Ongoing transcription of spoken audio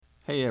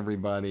Hey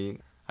everybody,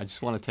 I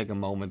just want to take a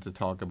moment to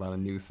talk about a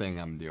new thing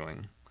I'm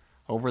doing.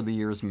 Over the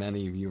years,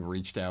 many of you have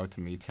reached out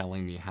to me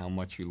telling me how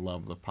much you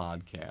love the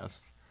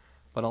podcast,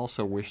 but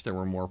also wish there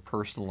were more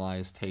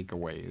personalized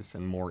takeaways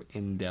and more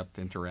in-depth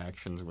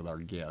interactions with our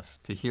guests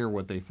to hear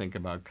what they think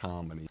about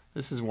comedy.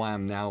 This is why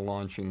I'm now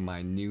launching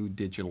my new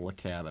digital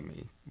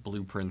academy,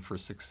 Blueprint for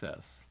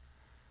Success.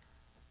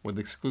 With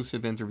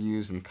exclusive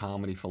interviews and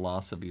comedy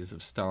philosophies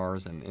of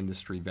stars and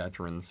industry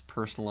veterans,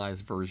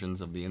 personalized versions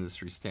of the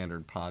industry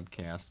standard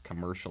podcast,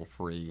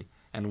 commercial-free,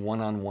 and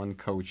one-on-one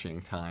coaching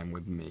time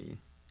with me.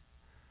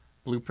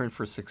 Blueprint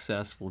for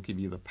Success will give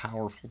you the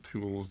powerful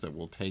tools that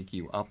will take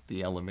you up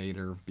the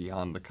elevator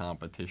beyond the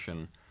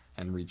competition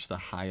and reach the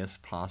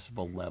highest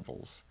possible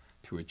levels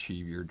to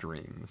achieve your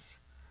dreams.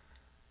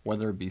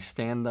 Whether it be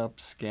stand-up,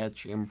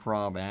 sketch,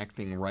 improv,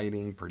 acting,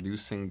 writing,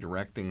 producing,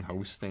 directing,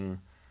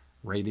 hosting,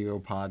 radio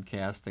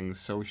podcasting,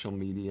 social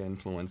media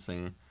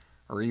influencing,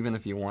 or even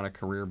if you want a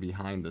career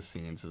behind the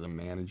scenes as a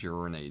manager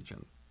or an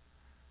agent.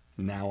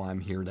 Now I'm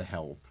here to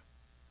help,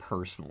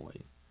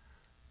 personally.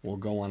 We'll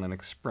go on an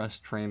express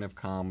train of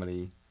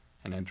comedy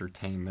and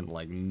entertainment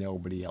like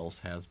nobody else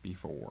has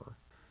before.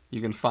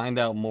 You can find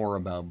out more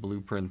about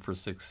Blueprint for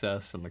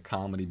Success and the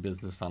comedy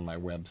business on my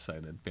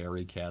website at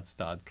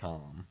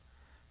barrykatz.com.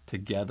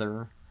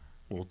 Together,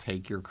 we'll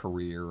take your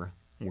career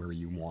where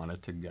you want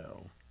it to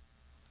go.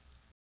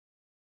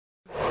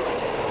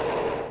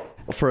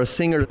 For a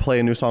singer to play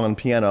a new song on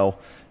piano,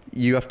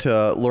 you have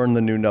to learn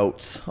the new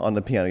notes on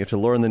the piano. You have to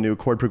learn the new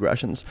chord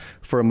progressions.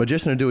 For a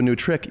magician to do a new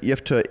trick, you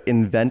have to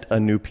invent a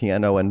new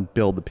piano and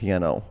build the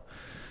piano.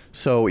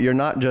 So you're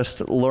not just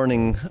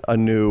learning a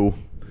new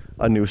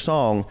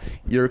song,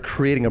 you're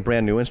creating a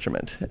brand new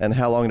instrument. And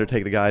how long did it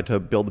take the guy to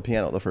build the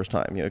piano the first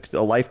time?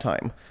 A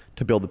lifetime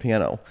to build the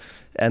piano.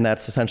 And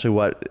that's essentially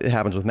what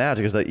happens with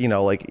magic, is that,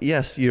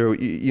 yes,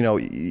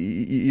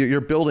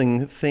 you're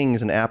building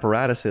things and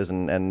apparatuses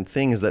and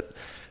things that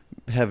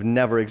have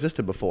never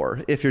existed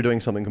before if you're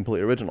doing something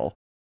completely original.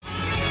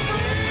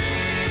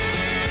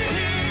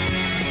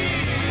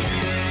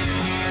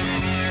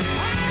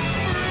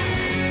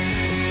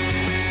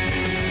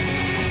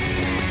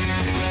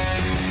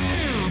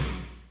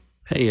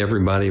 Hey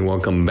everybody,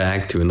 welcome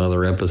back to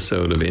another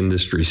episode of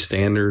Industry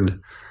Standard.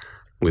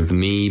 With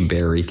me,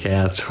 Barry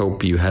Katz.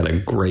 Hope you had a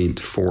great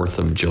 4th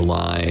of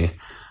July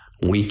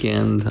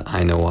weekend.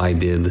 I know I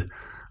did.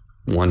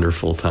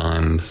 Wonderful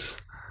times,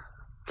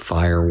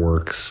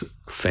 fireworks,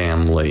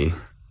 family,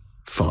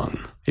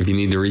 fun. If you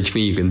need to reach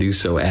me, you can do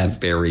so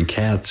at Barry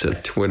Katz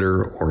at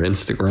Twitter or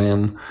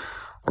Instagram,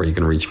 or you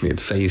can reach me at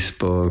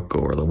Facebook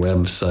or the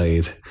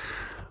website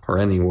or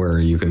anywhere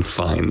you can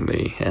find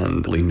me,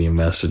 and leave me a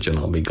message and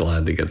I'll be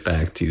glad to get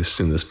back to you as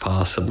soon as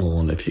possible.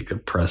 And if you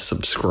could press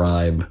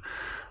subscribe,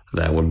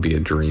 that would be a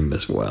dream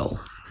as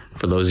well.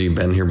 For those of you who've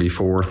been here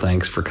before,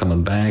 thanks for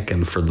coming back.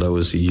 And for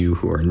those of you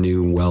who are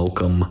new,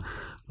 welcome,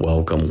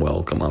 welcome,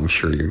 welcome. I'm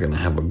sure you're going to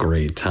have a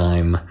great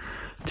time.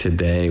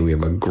 Today, we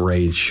have a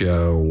great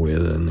show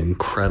with an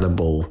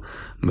incredible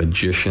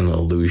magician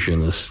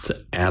illusionist,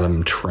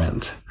 Adam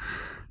Trent.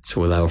 So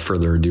without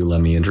further ado,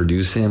 let me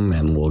introduce him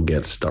and we'll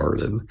get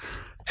started.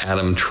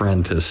 Adam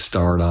Trent has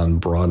starred on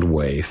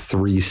Broadway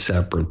 3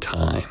 separate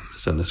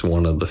times and is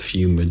one of the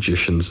few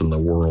magicians in the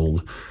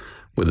world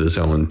with his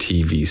own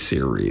TV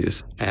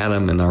series.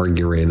 Adam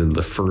inaugurated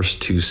the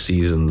first 2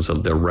 seasons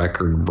of the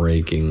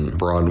record-breaking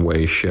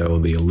Broadway show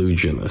The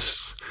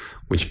Illusionists,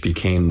 which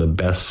became the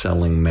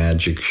best-selling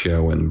magic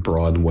show in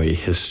Broadway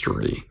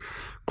history,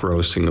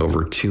 grossing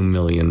over $2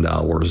 million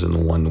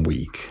in 1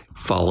 week.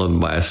 Followed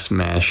by a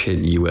smash hit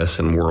U.S.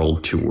 and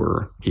world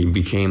tour. He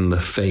became the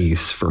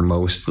face for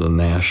most of the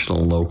national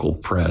and local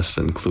press,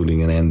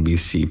 including an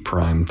NBC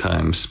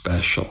primetime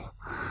special.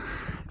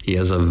 He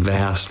has a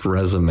vast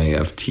resume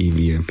of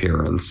TV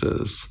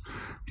appearances,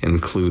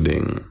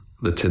 including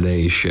The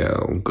Today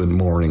Show, Good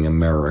Morning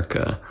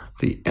America,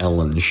 The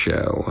Ellen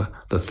Show,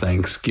 The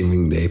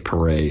Thanksgiving Day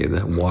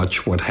Parade,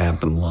 Watch What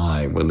Happened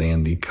Live with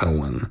Andy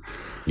Cohen,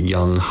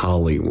 Young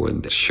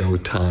Hollywood,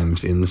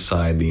 Showtime's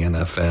Inside the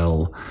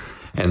NFL,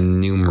 and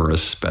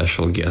numerous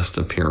special guest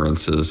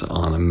appearances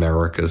on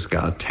America's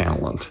Got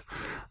Talent,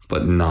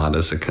 but not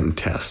as a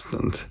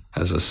contestant,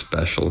 as a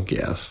special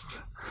guest.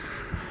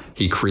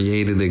 He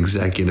created,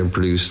 executive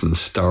produced, and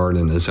starred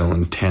in his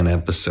own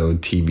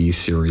 10-episode TV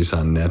series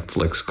on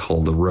Netflix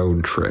called The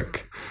Road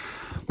Trick,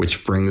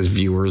 which brings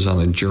viewers on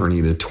a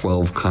journey to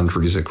 12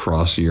 countries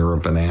across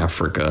Europe and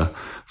Africa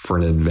for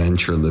an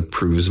adventure that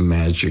proves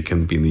magic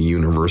can be the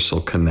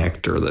universal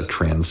connector that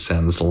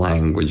transcends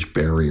language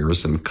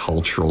barriers and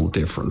cultural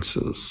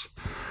differences.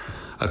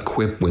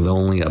 Equipped with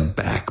only a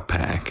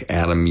backpack,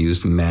 Adam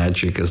used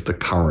magic as the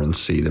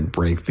currency to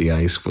break the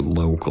ice with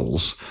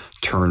locals,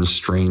 turn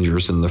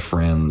strangers into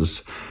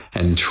friends,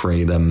 and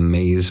trade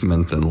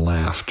amazement and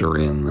laughter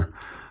in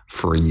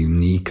for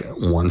unique,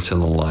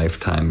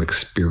 once-in-a-lifetime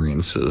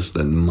experiences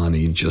that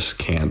money just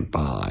can't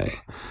buy.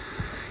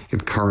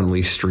 It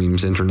currently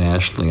streams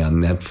internationally on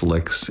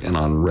Netflix and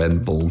on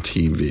Red Bull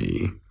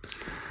TV.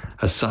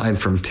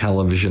 Aside from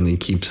television, he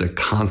keeps a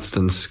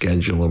constant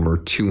schedule of over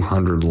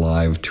 200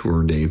 live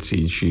tour dates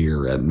each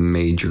year at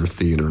major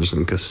theaters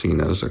and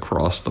casinos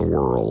across the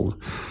world.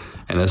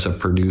 And as a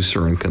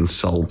producer and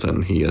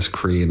consultant, he has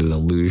created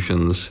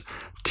Illusions,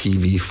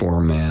 TV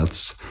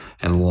formats,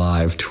 and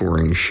live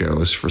touring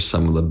shows for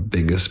some of the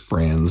biggest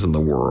brands in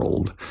the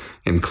world,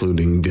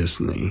 including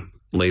Disney.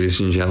 Ladies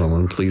and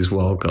gentlemen, please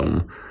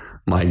welcome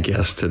my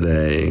guest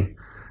today,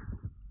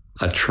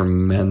 a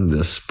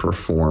tremendous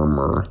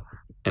performer,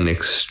 an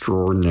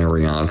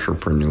extraordinary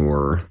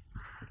entrepreneur,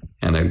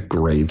 and a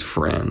great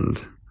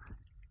friend,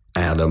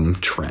 Adam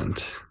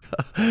Trent.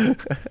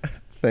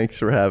 Thanks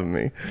for having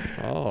me.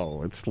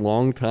 Oh, it's a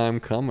long time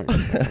coming.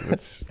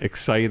 It's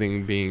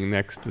exciting being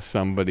next to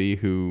somebody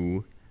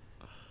who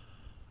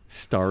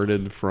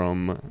started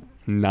from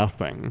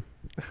nothing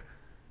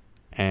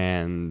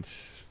and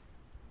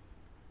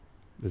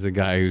is a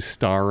guy who's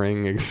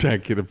starring,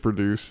 executive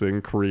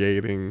producing,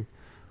 creating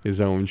his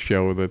own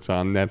show that's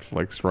on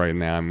Netflix right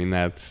now. I mean,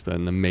 that's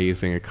an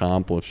amazing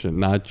accomplishment,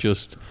 not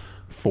just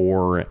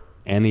for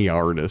any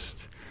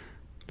artist,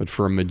 but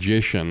for a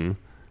magician.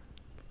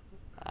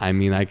 I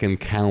mean, I can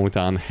count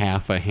on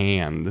half a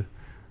hand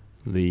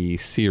the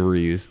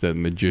series that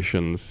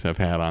magicians have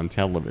had on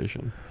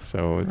television.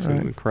 So it's an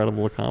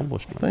incredible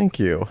accomplishment. Thank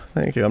you.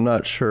 I'm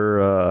not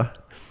sure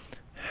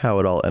how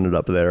it all ended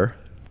up there,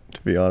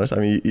 to be honest. I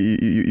mean,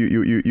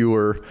 you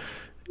were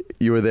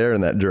there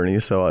in that journey,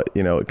 so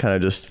it kind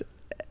of just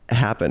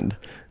happened,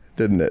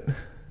 didn't it?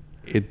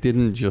 It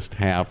didn't just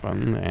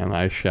happen, and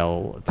I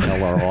shall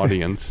tell our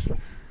audience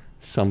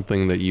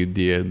something that you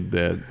did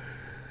that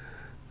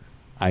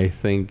I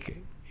think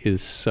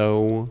is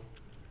so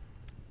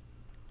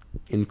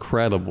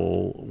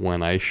incredible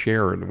when I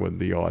share it with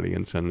the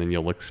audience, and then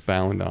you'll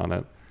expound on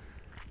it,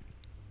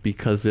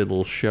 because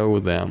it'll show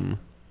them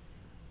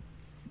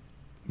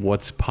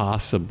what's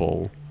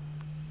possible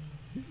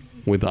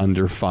with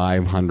under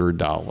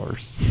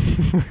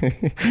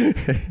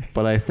 $500.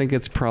 But I think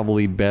it's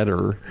probably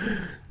better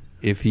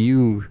if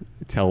you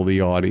tell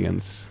the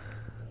audience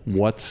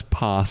what's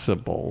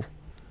possible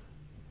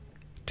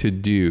to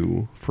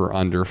do for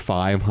under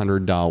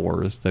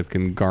 $500 that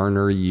can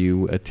garner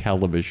you a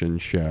television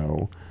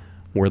show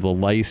where the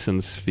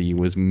license fee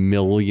was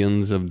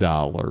millions of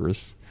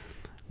dollars,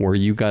 where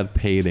you got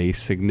paid a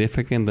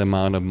significant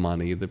amount of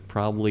money that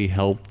probably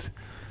helped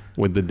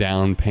with the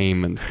down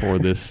payment for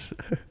this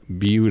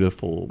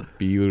beautiful,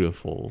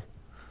 beautiful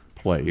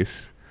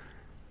place,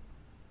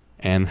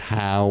 and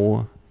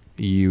how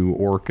you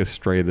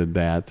orchestrated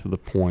that to the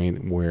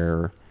point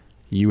where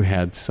you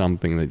had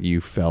something that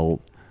you felt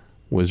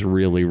was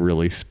really,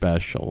 really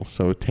special.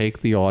 So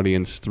take the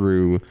audience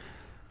through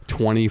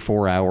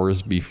 24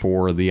 hours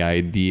before the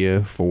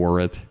idea for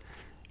it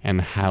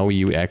and how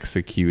you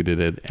executed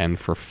it, and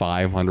for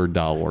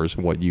 $500,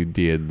 what you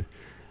did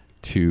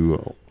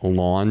to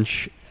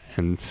launch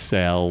and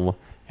sell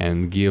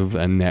and give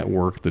a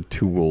network the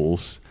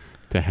tools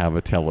to have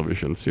a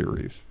television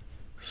series.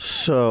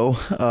 So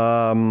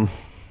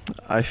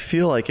I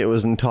feel like it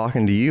was in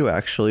talking to you,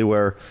 actually,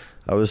 where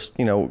I was,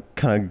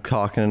 kind of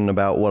talking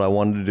about what I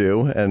wanted to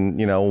do. And,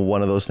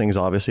 one of those things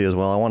obviously is,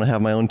 well, I want to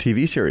have my own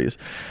TV series.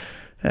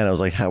 And I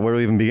was like, where do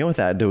we even begin with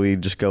that? Do we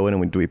just go in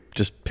and do we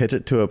just pitch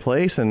it to a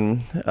place?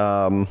 And,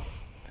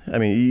 I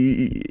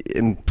mean,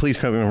 and please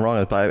correct me if I'm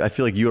wrong, but I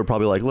feel like you were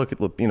probably like, look,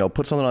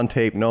 put something on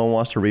tape. No one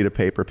wants to read a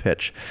paper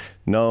pitch.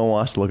 No one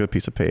wants to look at a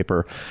piece of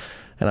paper.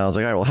 And I was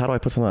like, all right, well, how do I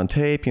put something on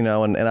tape? And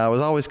I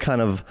was always kind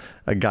of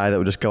a guy that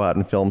would just go out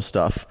and film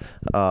stuff.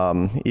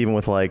 Even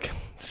with like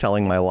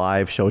selling my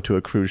live show to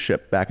a cruise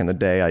ship back in the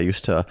day, I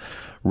used to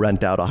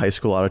rent out a high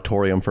school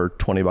auditorium for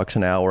 $20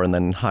 an hour and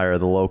then hire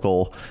the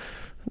local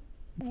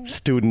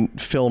student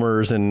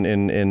filmers in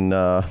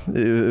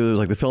it was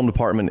like the film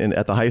department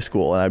at the high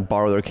school, and I'd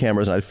borrow their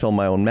cameras and I'd film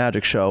my own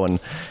magic show, and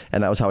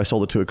that was how I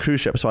sold it to a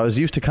cruise ship. So I was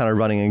used to kind of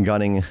running and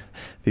gunning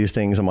these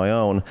things on my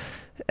own,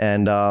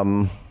 and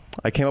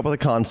I came up with a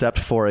concept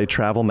for a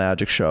travel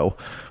magic show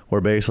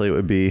where basically it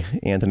would be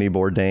Anthony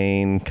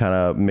Bourdain kind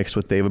of mixed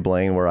with David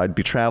Blaine, where I'd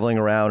be traveling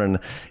around and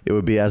it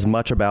would be as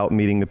much about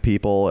meeting the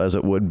people as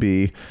it would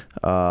be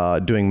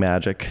doing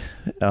magic.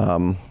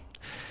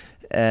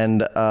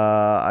 And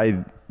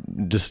I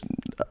just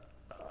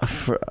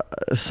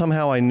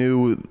somehow I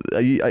knew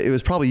it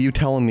was probably you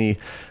telling me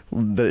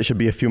that it should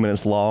be a few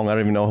minutes long. I don't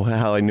even know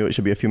how I knew it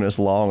should be a few minutes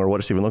long or what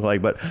it should even look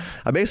like. But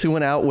I basically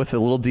went out with a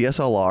little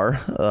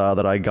DSLR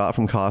that I got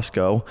from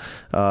Costco.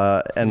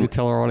 And can you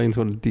tell our audience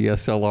what a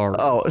DSLR is?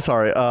 Oh,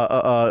 sorry.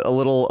 A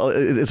little.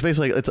 It's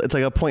basically it's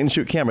like a point and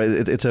shoot camera.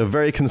 It's a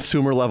very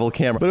consumer level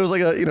camera. But it was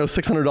like a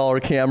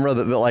 $600 camera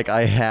that like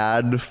I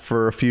had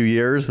for a few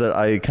years that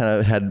I kind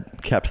of had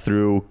kept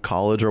through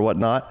college or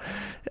whatnot.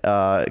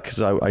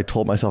 because I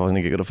told myself I was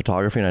going to get good at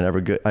photography, and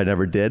I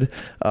never did.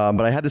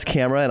 But I had this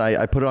camera, and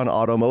I put it on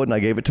auto mode, and I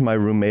gave it to my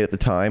roommate at the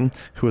time,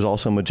 who was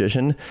also a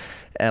magician.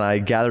 And I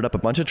gathered up a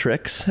bunch of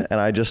tricks,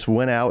 and I just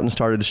went out and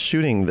started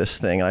shooting this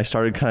thing. And I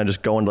started kind of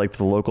just going to like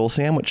the local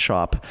sandwich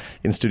shop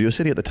in Studio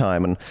City at the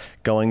time, and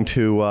going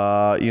to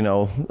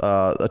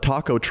a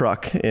taco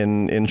truck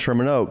in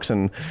Sherman Oaks,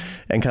 and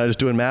kind of just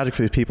doing magic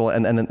for these people.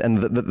 And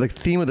the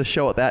theme of the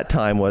show at that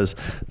time was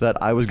that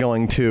I was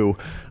going to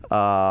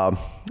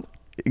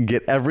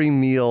get every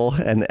meal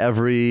and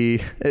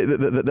basically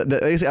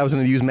I was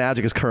going to use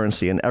magic as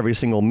currency, and every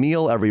single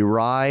meal, every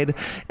ride,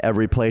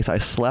 every place I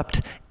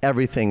slept,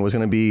 everything was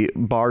going to be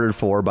bartered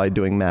for by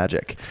doing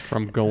magic.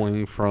 From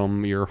going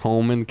from your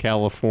home in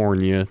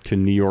California to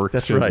New York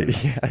City.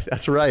 That's right. Yeah,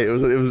 that's right. It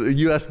was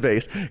U.S.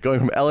 based, going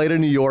from L.A. to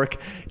New York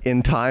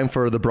in time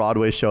for the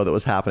Broadway show that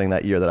was happening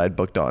that year that I'd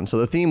booked on. So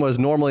the theme was,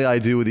 normally I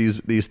do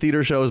these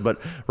theater shows,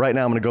 but right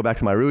now I'm going to go back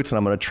to my roots, and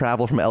I'm going to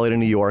travel from L.A. to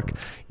New York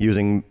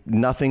using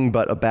nothing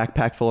but a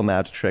backpack full of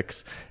magic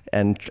tricks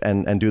and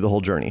do the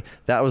whole journey.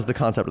 That was the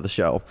concept of the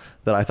show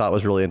that I thought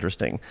was really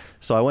interesting.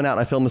 So I went out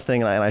and I filmed this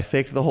thing, and I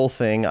faked the whole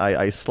thing.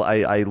 I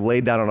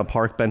laid down on a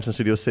park bench in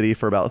Studio City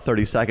for about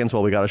 30 seconds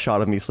while we got a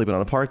shot of me sleeping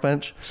on a park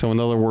bench. So in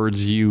other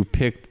words, you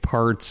picked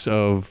parts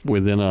of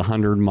within a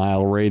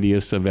 100-mile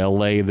radius of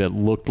LA that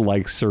looked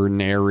like certain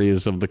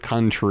areas of the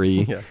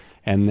country. Yes.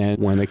 And then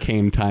when it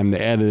came time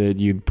to edit it,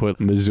 you'd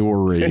put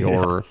Missouri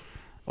or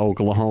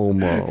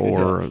Oklahoma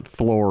or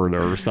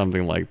Florida or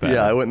something like that.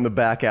 Yeah, I went in the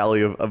back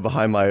alley of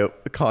behind my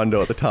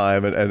condo at the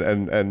time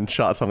and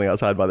shot something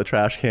outside by the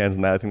trash cans,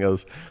 and I think it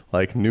was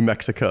like New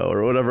Mexico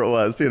or whatever it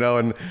was,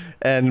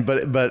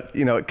 but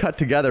it cut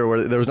together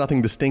where there was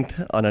nothing distinct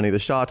on any of the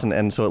shots,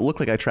 and so it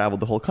looked like I traveled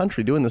the whole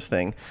country doing this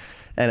thing.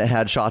 And it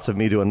had shots of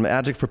me doing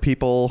magic for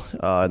people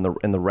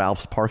in the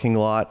Ralph's parking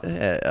lot,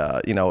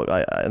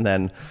 and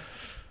then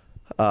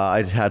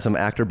I had some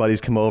actor buddies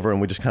come over, and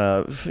we just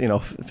kind of,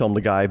 filmed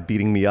a guy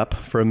beating me up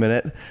for a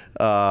minute,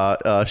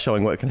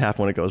 showing what can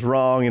happen when it goes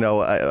wrong.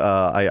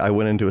 I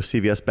went into a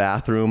CVS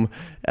bathroom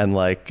and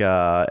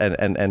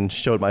and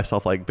showed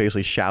myself like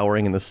basically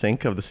showering in the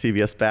sink of the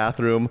CVS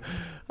bathroom.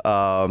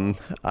 I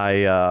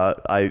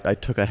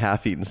took a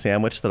half-eaten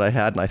sandwich that I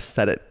had, and I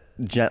set it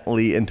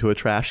gently into a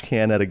trash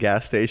can at a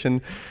gas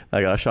station.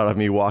 I got a shot of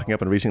me walking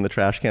up and reaching the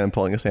trash can and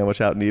pulling a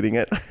sandwich out and eating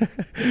it.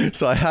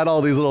 So I had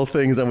all these little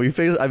things, and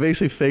I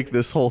basically faked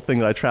this whole thing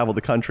that I traveled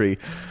the country,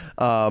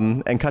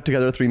 and cut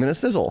together a 3-minute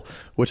sizzle,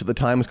 which at the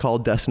time was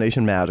called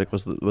Destination Magic,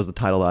 was the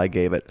title that I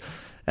gave it.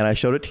 And I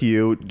showed it to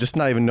you, just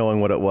not even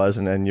knowing what it was,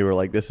 and then you were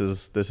like, "This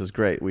is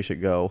great. We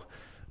should go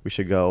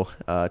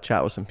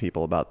chat with some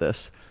people about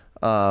this."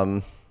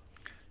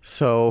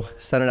 So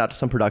sent it out to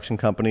some production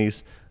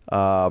companies.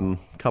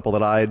 Couple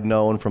that I'd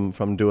known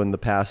from doing the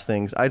past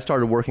things. I'd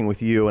started working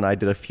with you, and I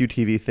did a few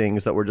TV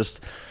things that were just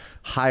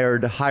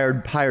hired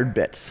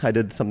bits. I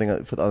did something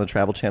on the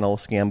Travel Channel,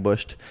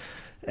 Scambushed,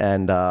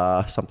 and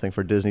something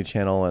for Disney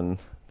Channel, and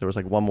there was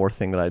like one more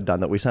thing that I'd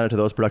done that we sent it to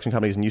those production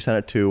companies, and you sent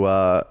it to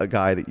a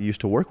guy that used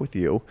to work with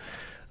you.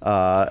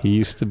 He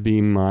used to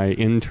be my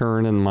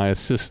intern and my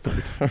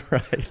assistant.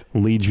 Right.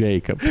 Lee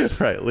Jacobs.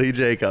 Right, Lee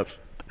Jacobs.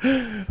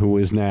 Who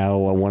is now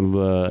one of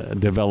the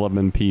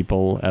development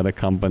people at a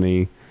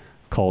company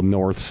called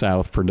North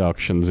South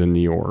Productions in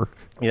New York.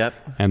 Yep.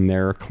 And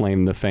their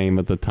claim to fame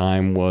at the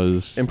time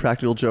was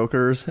Impractical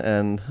Jokers,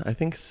 and I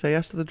think Say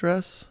Yes to the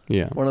Dress.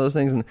 Yeah. One of those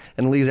things.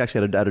 And Lee's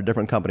actually at a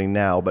different company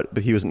now, but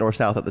he was at North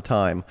South at the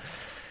time.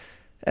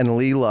 And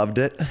Lee loved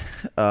it,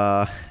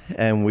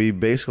 and we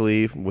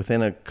basically,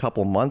 within a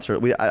couple months, I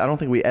don't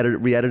think we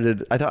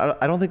re-edited. I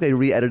don't think they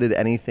re-edited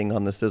anything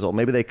on the sizzle.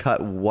 Maybe they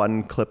cut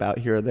one clip out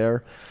here or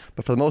there,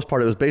 but for the most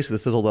part, it was basically the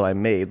sizzle that I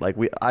made.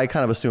 I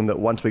kind of assumed that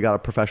once we got a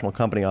professional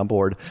company on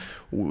board,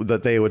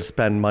 that they would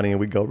spend money and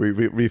we'd go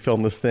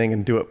refilm this thing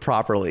and do it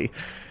properly.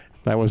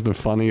 That was the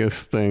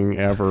funniest thing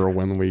ever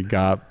when we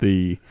got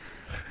the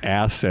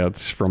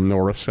assets from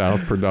North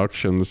South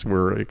Productions.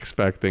 We're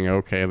expecting,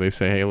 okay, they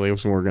say, "Hey,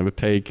 listen, we're going to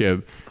take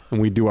it,"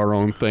 and we do our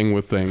own thing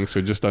with things.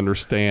 So just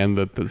understand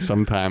that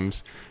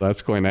sometimes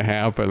that's going to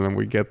happen, and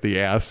we get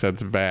the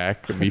assets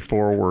back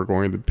before we're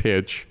going to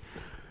pitch.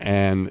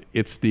 And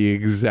it's the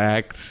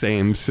exact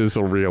same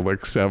sizzle reel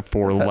except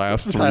for the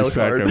last 3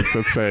 seconds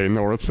that say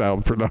North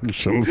South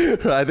Productions.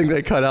 I think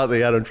they cut out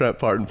the Adam Trent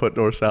part and put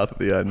North South at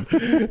the end,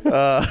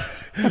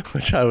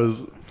 which I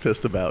was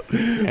pissed about.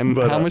 And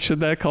how much did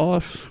that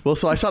cost? Well,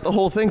 so I shot the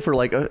whole thing for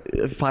like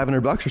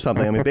 $500 or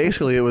something. I mean,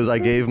 basically it was, I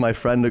gave my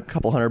friend a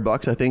couple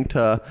 $100, I think,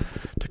 to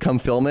come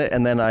film it.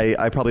 And then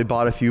I probably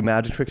bought a few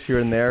magic tricks here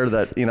and there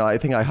that, I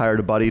think I hired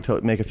a buddy to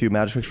make a few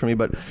magic tricks for me.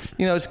 But,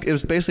 it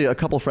was basically a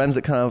couple friends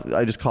that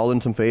I just called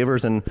in some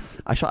favors, and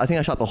I think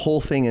I shot the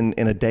whole thing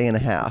in a day and a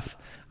half.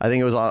 I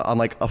think it was on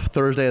like a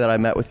Thursday that I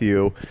met with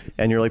you,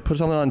 and you're like, "Put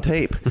something on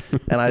tape."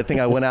 And I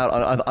think I went out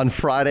on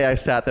Friday. I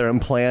sat there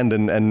and planned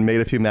and made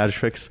a few magic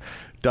tricks,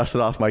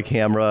 dusted off my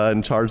camera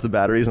and charged the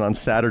batteries. And on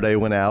Saturday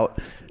went out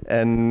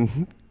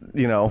and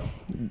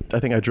I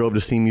think I drove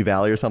to Simi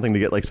Valley or something to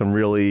get like some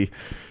really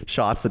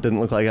shots that didn't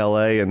look like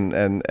LA, and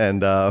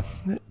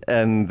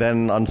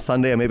then on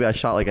Sunday maybe I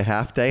shot like a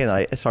half day, and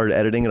I started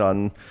editing it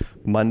on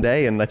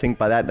Monday, and I think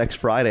by that next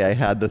Friday I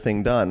had the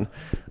thing done.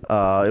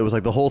 It was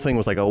like the whole thing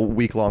was like a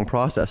week-long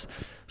process.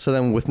 So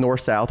then with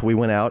North South, we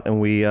went out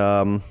and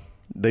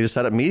they just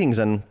set up meetings,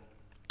 and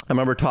I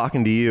remember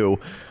talking to you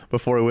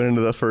before we went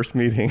into the first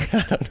meeting.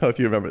 I don't know if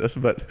you remember this,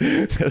 but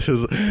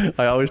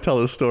I always tell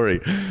this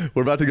story.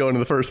 We're about to go into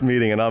the first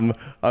meeting, and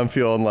I'm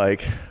feeling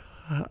like,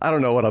 I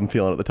don't know what I'm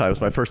feeling at the time.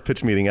 It's my first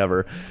pitch meeting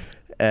ever.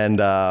 And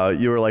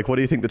you were like, what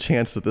do you think the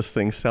chances of this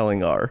thing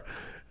selling are?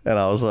 And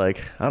I was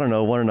like, I don't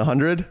know, 1 in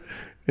 100.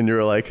 And you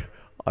were like,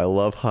 I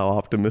love how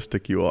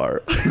optimistic you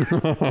are.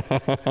 And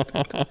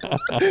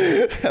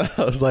I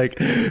was like,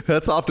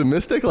 that's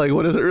optimistic? Like,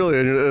 what is it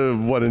really?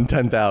 1 in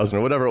 10,000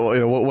 or whatever, 1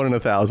 in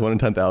 1,000, 1 in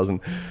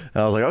 10,000.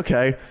 And I was like,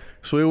 okay.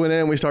 So we went in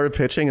and we started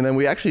pitching, and then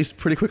we actually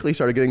pretty quickly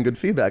started getting good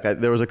feedback.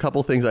 There was a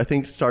couple things I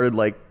think started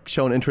like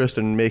showing interest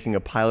in making a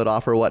pilot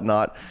offer or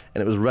whatnot.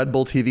 And it was Red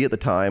Bull TV at the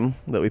time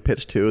that we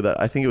pitched to,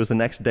 that I think it was the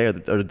next day or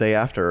the day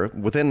after.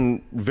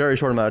 Within a very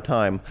short amount of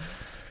time,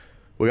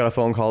 we got a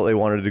phone call that they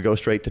wanted to go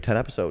straight to 10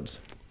 episodes.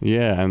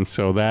 Yeah, and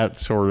so that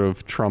sort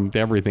of trumped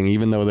everything,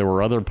 even though there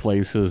were other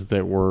places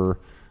that were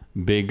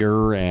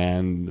bigger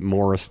and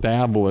more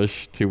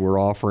established who were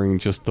offering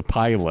just the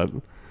pilot.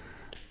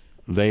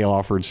 They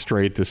offered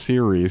straight to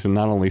series, and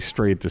not only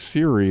straight to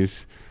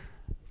series,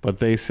 but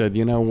they said,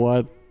 you know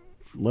what,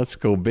 let's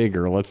go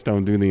bigger. Let's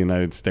don't do the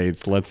United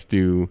States. Let's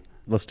do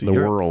the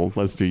Europe. World.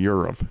 Let's do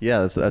Europe.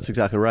 Yeah, that's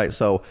exactly right.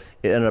 So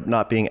it ended up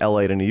not being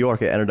LA to New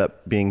York. It ended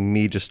up being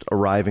me just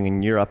arriving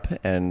in Europe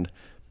and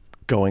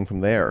going from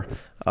there.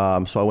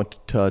 So I went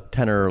to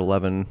 10 or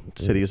 11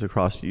 cities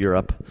across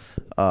Europe.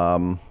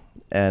 And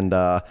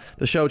the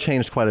show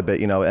changed quite a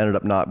bit. It ended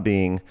up not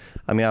being,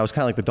 I was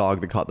kind of like the dog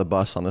that caught the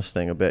bus on this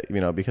thing a bit,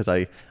 because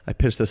I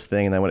pitched this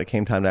thing, and then when it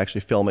came time to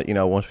actually film it,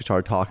 once we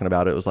started talking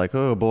about it, it was like,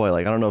 oh boy,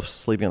 like, I don't know if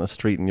sleeping on the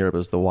street in Europe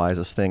is the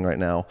wisest thing right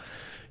now.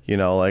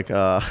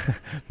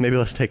 Maybe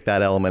let's take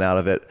that element out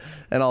of it.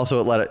 And also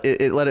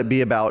it let it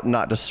be about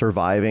not just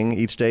surviving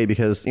each day,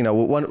 because,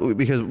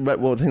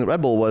 the thing that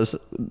Red Bull was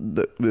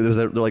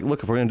they're like,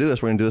 look, if we're going to do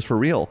this, we're going to do this for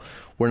real.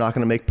 We're not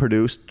going to make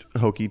produced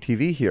hokey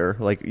TV here.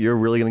 Like, you're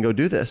really going to go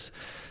do this.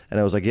 And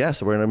I was like,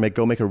 yes, we're going to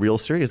go make a real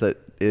series that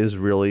is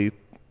really,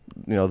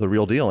 the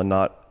real deal and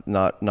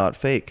not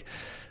fake.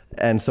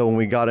 And so when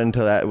we got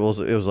into that, it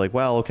was like,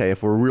 well, okay,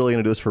 if we're really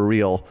going to do this for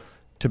real,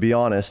 to be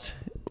honest,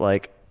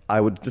 like, I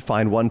would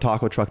find one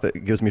taco truck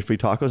that gives me free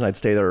tacos, and I'd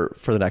stay there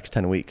for the next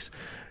 10 weeks.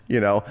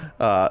 So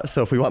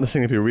if we want this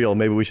thing to be real,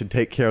 maybe we should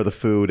take care of the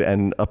food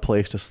and a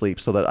place to sleep,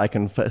 so that I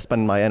can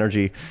spend my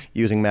energy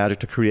using magic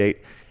to create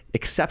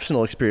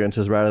exceptional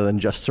experiences rather than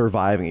just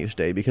surviving each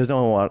day, because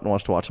no one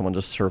wants to watch someone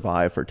just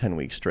survive for 10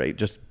 weeks straight,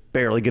 just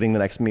barely getting the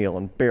next meal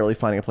and barely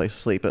finding a place to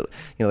sleep. But,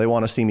 they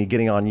want to see me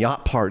getting on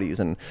yacht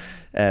parties and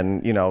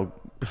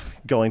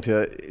going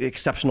to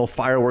exceptional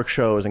fireworks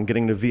shows and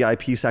getting to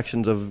VIP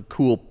sections of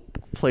cool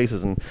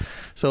places. And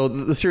so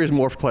the series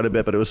morphed quite a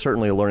bit, but it was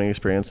certainly a learning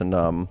experience, and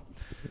one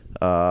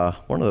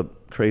of the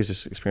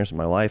craziest experiences of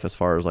my life as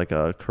far as like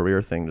a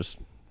career thing.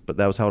 But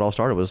that was how it all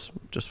started, was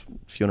just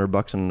a few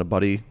 $100 and a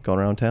buddy going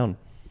around town.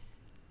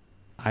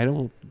 I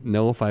don't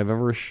know if I've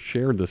ever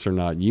shared this or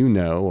not.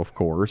 Of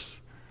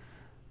course,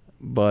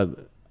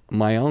 but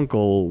my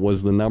uncle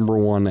was the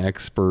 #1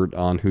 expert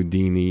on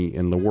Houdini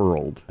in the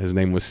world. His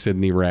name was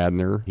Sidney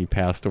Radner. He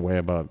passed away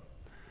about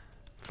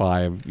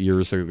 5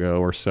 years ago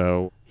or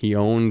so. He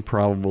owned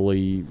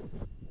probably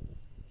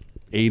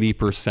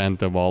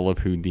 80% of all of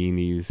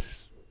Houdini's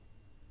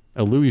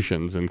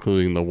illusions,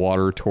 including the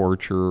water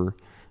torture,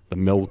 the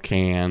milk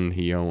can.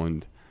 He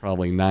owned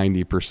probably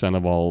 90%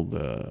 of all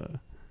the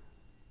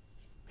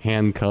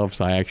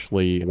handcuffs. I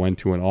actually went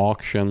to an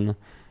auction,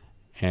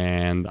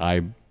 and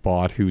I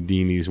bought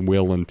Houdini's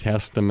will and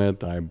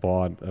testament. I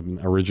bought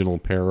an original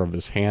pair of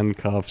his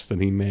handcuffs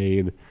that he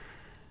made.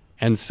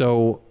 And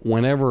so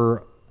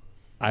whenever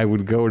I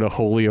would go to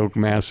Holyoke,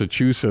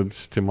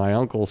 Massachusetts, to my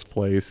uncle's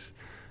place,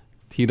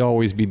 he'd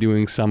always be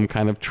doing some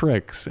kind of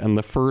tricks. And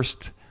the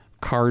first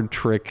card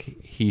trick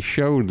he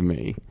showed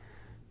me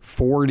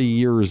 40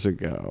 years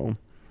ago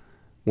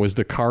was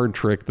the card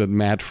trick that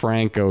Matt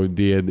Franco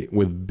did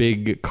with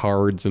big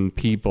cards and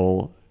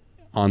people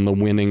on the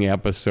winning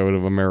episode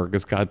of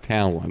America's Got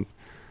Talent.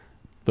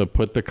 To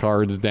put the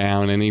cards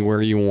down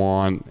anywhere you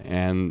want,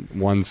 and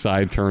one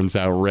side turns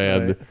out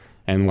red, right,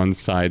 and one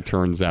side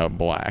turns out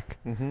black.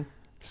 Mm-hmm.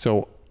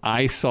 So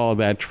I saw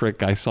that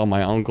trick. I saw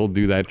my uncle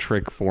do that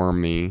trick for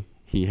me.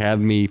 He had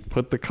me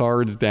put the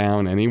cards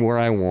down anywhere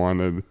I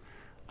wanted.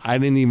 I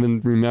didn't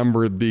even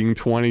remember it being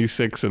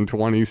 26 and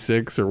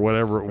 26 or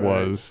whatever it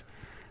was.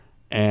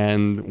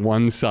 And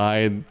one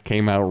side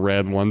came out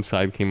red, one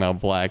side came out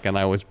black, and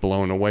I was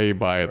blown away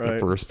by it the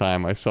first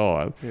time I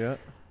saw it. Yeah.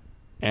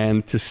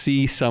 And to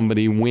see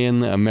somebody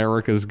win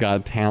America's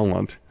Got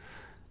Talent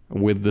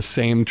with the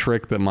same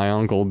trick that my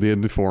uncle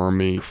did for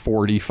me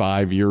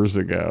 45 years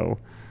ago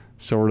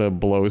sort of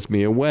blows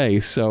me away.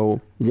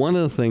 So one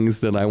of the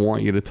things that I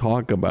want you to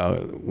talk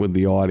about with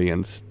the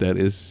audience that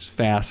is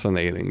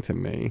fascinating to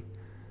me,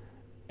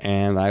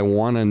 and I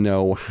want to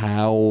know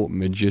how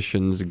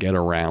magicians get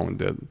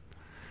around it.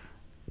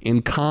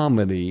 In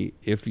comedy,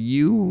 if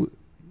you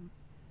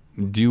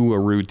do a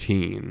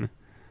routine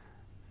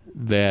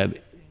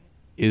that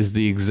is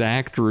the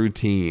exact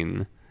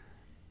routine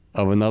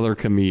of another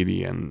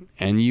comedian,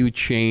 and you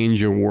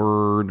change a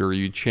word or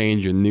you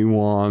change a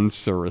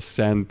nuance or a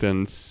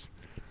sentence,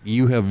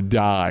 you have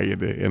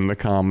died in the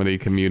comedy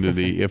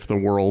community if the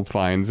world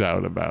finds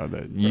out about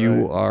it.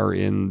 You are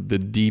in the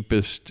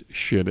deepest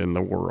shit in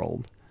the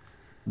world.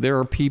 There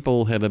are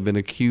people that have been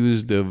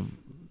accused of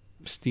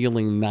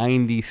stealing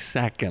 90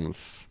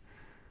 seconds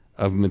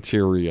of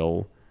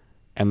material,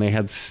 and they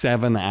had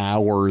 7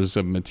 hours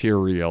of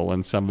material,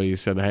 and somebody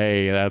said,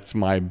 hey, that's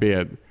my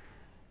bit,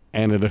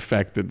 and it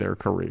affected their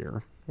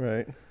career.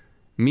 Right.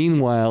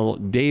 Meanwhile,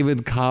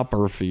 David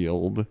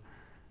Copperfield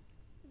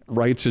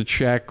writes a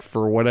check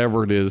for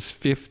whatever it is,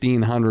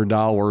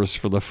 $1,500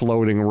 for the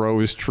floating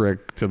rose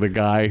trick to the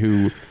guy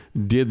who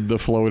did the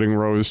floating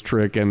rose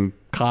trick and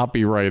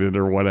copyrighted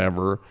or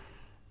whatever.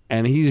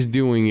 And he's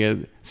doing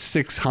it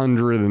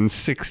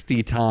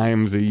 660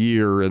 times a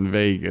year in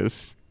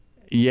Vegas.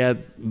 Yet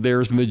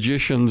there's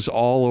magicians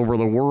all over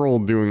the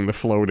world doing the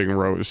floating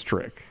rose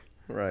trick.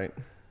 Right.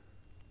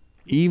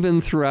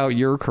 Even throughout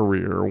your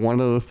career,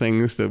 one of the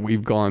things that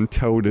we've gone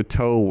toe to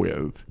toe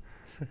with,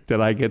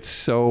 that I get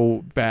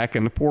so back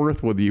and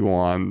forth with you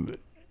on,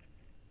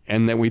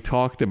 and that we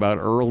talked about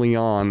early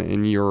on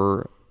in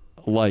your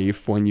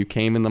life when you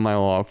came into my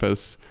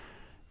office,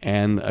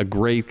 and a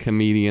great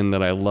comedian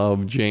that I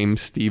love,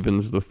 James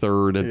Stevens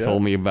III, had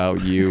told me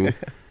about you.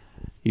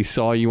 He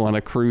saw you on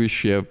a cruise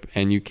ship,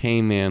 and you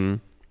came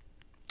in,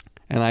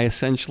 and I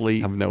essentially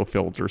have no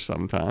filter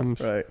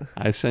sometimes. Right.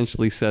 I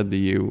essentially said to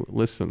you,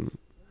 listen,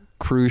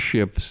 cruise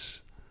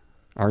ships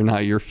are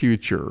not your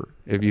future.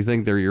 If you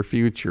think they're your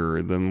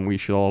future, then we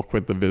should all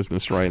quit the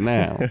business right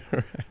now.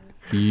 Right.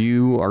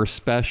 You are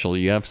special.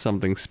 You have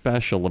something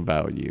special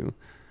about you.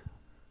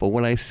 But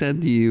what I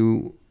said to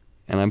you,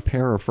 and I'm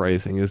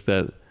paraphrasing, is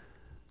that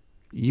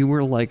you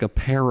were like a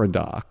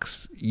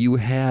paradox. You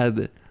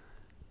had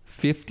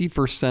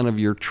 50% of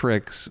your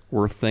tricks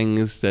were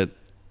things that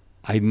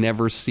I'd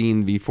never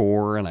seen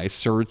before, and I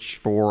searched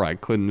for, I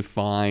couldn't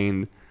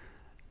find.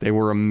 They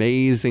were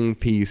amazing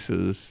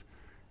pieces.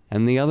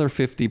 And the other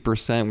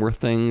 50% were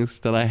things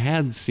that I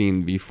had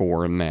seen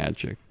before in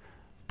magic,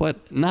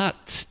 but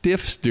not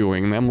stiffs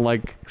doing them,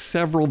 like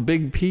several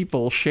big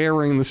people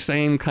sharing the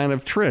same kind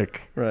of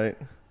trick. Right.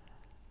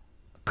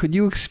 Could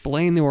you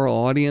explain to our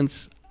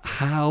audience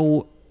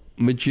how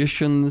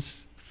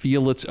magicians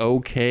feel it's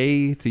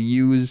okay to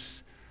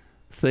use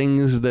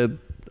things that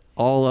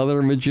all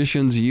other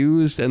magicians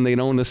use, and they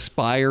don't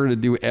aspire to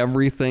do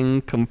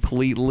everything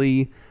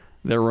completely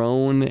their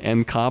own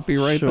and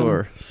copyright them?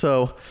 Sure.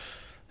 So,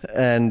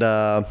 and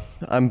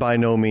I'm by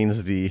no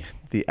means the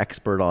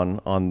expert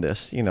on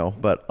this,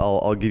 but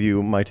I'll give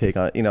you my take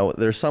on it.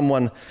 There's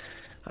someone,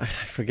 I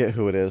forget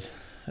who it is.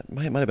 It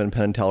might have been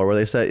Penn and Teller, where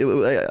they say,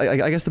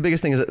 I guess the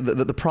biggest thing is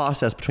that the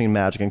process between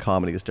magic and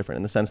comedy is different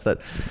in the sense that,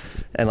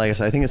 and like I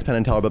said, I think it's Penn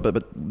and Teller,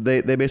 but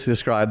they basically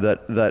describe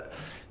that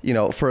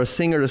for a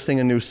singer to sing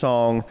a new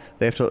song,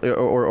 they have to,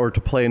 or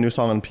to play a new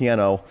song on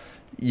piano,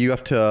 you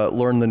have to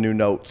learn the new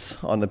notes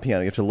on the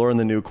piano. You have to learn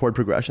the new chord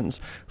progressions.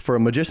 For a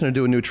magician to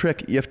do a new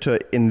trick, you have to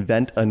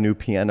invent a new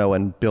piano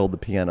and build the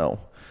piano.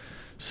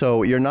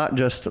 So you're not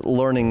just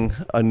learning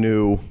a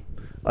new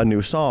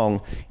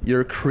song,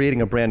 you're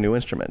creating a brand new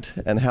instrument.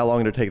 And how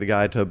long did it take the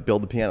guy to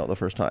build the piano the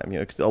first time?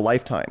 A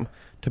lifetime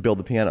to build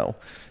the piano.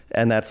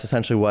 And that's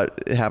essentially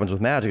what happens with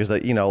magic, is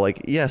that,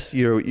 yes,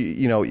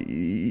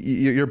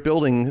 you're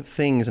building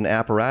things and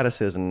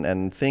apparatuses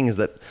and things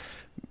that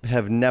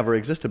have never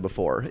existed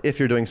before if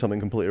you're doing something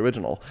completely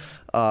original.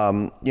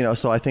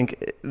 So I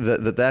think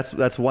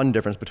that's one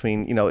difference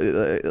between,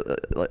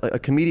 a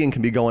comedian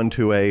can be going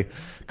to a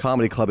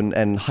comedy club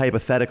and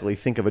hypothetically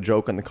think of a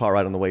joke in the car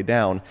ride on the way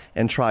down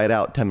and try it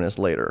out 10 minutes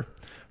later,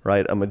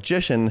 right? A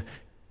magician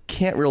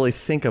can't really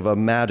think of a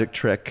magic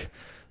trick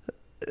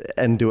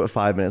and do it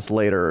 5 minutes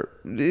later.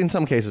 In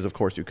some cases, of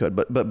course, you could,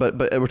 but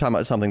we're talking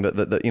about something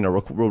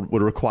that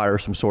would require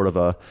some sort of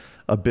a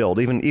build.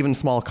 Even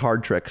small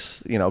card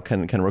tricks,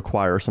 can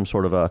require some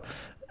sort of a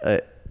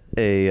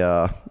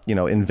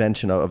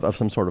invention of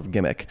some sort of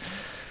gimmick.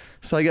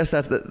 So I guess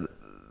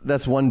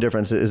that's one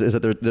difference is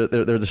that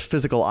there's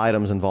physical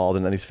items involved,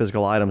 and then these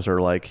physical items are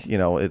like,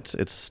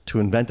 it's to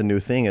invent a new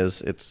thing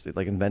it's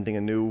like inventing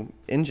a new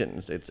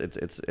engine.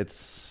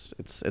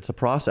 It's a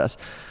process.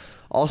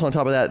 Also, on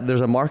top of that, there's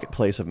a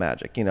marketplace of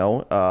magic.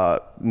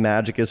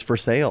 Magic is for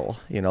sale.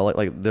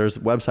 Like there's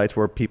websites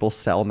where people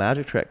sell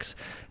magic tricks,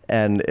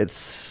 and it's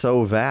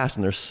so vast,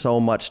 and there's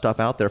so much stuff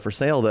out there for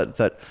sale that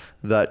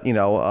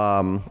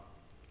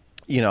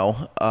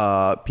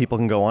people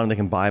can go on and they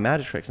can buy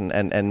magic tricks,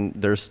 and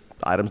there's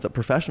items that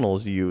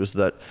professionals use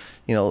that,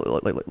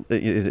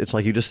 it's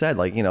like you just said,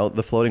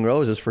 the floating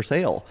rose is for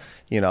sale,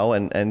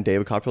 and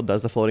David Copperfield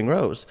does the floating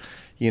rose,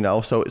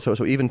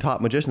 so even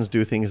top magicians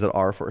do things that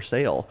are for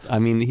sale. I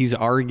mean, he's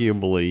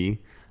arguably,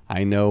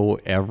 I know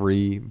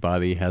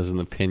everybody has an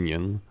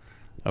opinion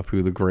of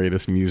who the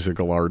greatest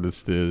musical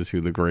artist is,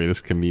 who the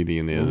greatest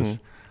comedian is,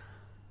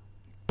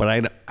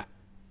 but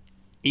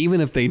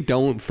even if they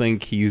don't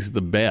think he's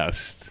the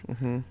best,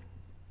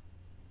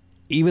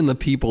 even the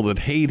people that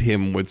hate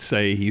him would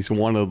say he's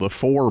one of the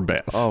 4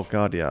 best. Oh,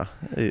 God, yeah.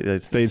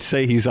 They'd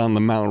say he's on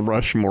the Mount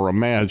Rushmore of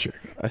magic.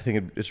 I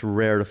think it's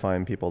rare to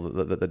find people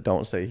that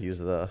don't say he's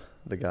the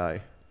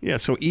guy. Yeah,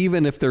 so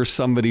even if there's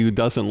somebody who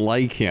doesn't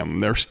like him,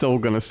 they're still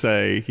going to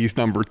say he's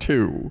number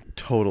 2.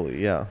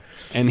 Totally, yeah.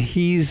 And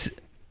he's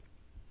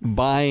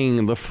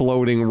buying the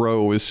floating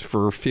rose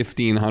for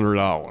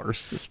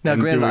 $1,500. Now,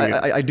 granted,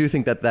 I do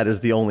think that is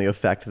the only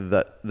effect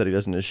that he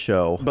does in his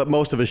show, but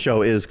most of his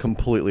show is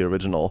completely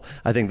original.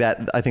 I think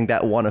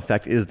that one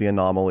effect is the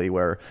anomaly,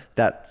 where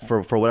that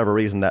for whatever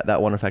reason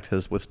that one effect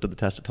has withstood the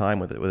test of time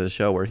with his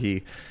show, where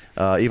he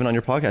even on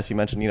your podcast you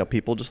mentioned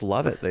people just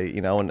love it. They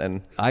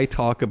and I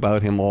talk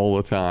about him all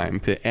the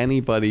time to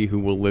anybody who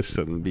will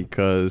listen,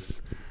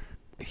 because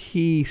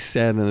he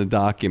said in a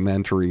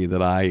documentary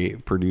that I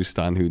produced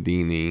on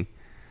Houdini,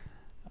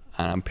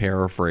 I'm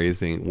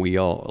paraphrasing, we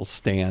all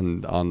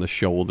stand on the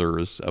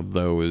shoulders of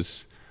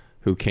those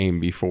who came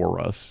before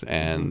us,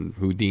 and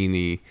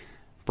Houdini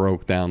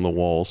broke down the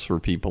walls for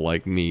people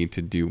like me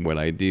to do what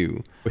I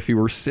do. If you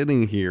were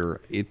sitting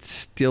here, it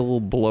still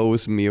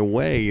blows me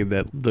away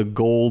that the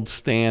gold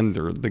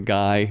standard, the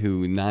guy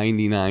who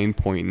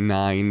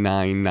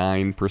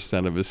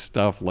 99.999% of his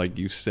stuff, like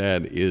you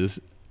said,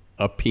 is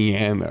a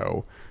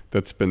piano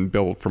that's been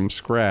built from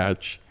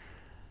scratch,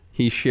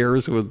 he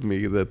shares with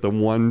me that the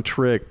one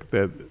trick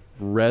that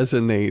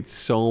resonates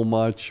so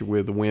much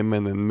with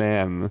women and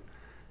men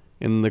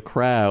in the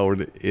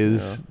crowd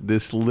is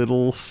this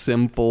little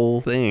simple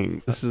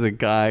thing. This is a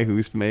guy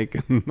who's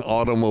making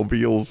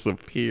automobiles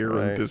appear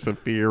and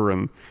disappear,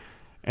 and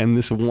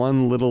this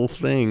one little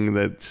thing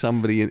that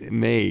somebody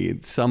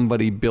made,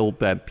 somebody built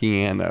that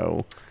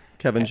piano.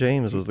 Kevin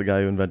James was the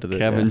guy who invented it.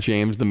 Kevin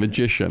James, the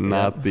magician,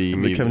 not the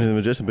Kevin James, the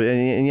magician. But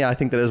and yeah, I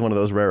think that is one of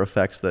those rare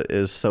effects that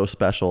is so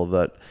special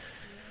that,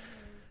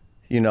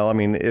 I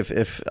mean,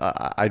 if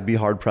I'd be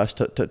hard pressed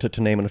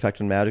to name an effect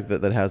in magic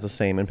that has the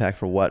same impact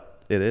for what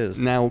it is.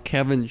 Now,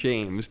 Kevin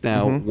James.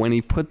 When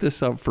he put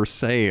this up for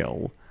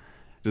sale,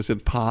 is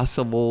it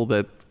possible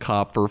that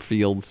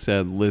Copperfield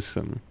said,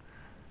 "Listen,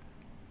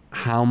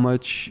 how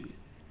much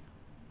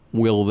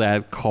will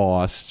that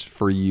cost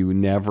for you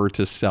never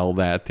to sell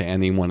that to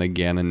anyone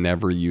again and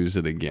never use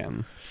it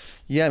again?"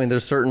 Yeah, I mean,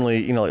 there's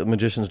certainly,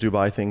 magicians do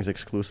buy things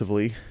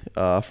exclusively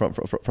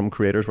from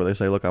creators where they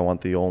say, look, I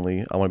want to be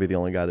the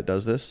only guy that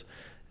does this.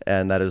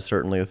 And that is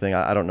certainly a thing.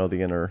 I don't know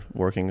the inner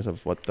workings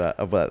of what that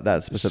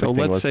specific thing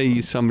was. So let's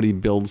say somebody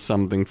builds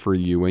something for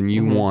you and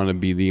you want to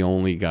be the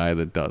only guy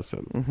that does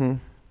it.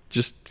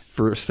 Just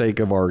for sake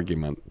of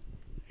argument,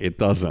 it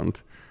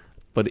doesn't.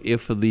 But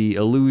if the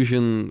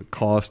illusion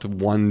cost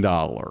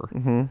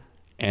 $1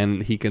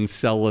 and he can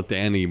sell it to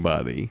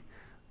anybody,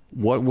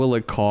 what will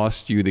it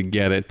cost you to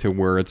get it to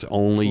where it's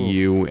only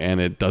you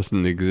and it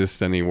doesn't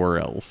exist anywhere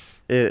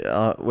else?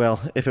 Well,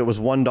 if it was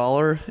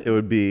 $1, it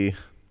would be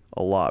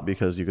a lot,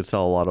 because you could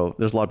sell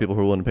there's a lot of people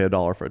who are willing to pay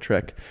 $1 for a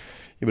trick.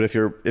 But if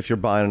you're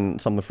buying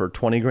something for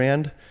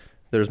 $20,000,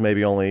 there's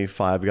maybe only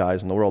 5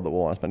 guys in the world that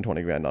will want to spend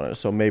 $20,000 on it.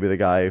 So maybe the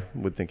guy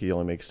would think he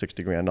only makes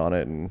 $60,000 on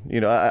it. And,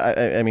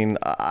 I mean,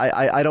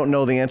 I don't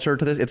know the answer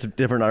to this. It's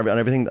different on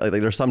everything.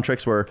 Like, there's some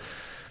tricks where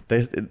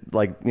they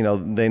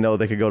know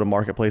they could go to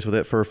marketplace with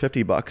it for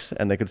 $50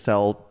 and they could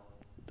sell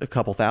a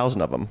couple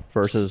thousand of them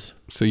versus.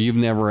 So you've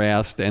never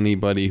asked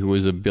anybody who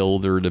is a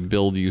builder to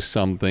build you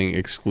something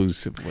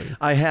exclusively?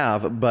 I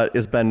have, but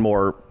it's been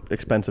more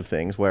expensive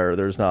things where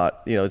there's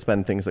not, it's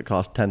been things that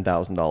cost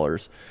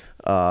 $10,000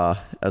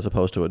 as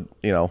opposed to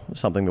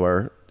something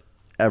where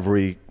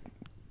every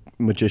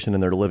magician in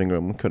their living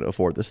room could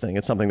afford this thing.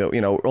 It's something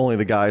that, only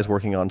the guys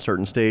working on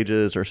certain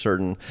stages or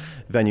certain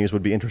venues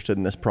would be interested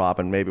in this prop,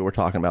 and maybe we're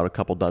talking about a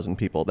couple dozen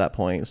people at that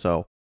point.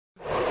 So,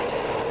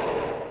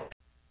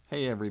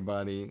 hey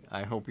everybody,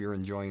 I hope you're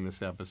enjoying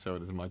this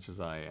episode as much as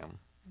I am.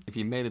 If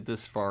you made it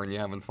this far and you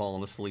haven't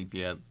fallen asleep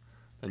yet,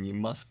 then you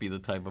must be the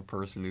type of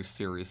person who's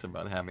serious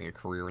about having a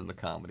career in the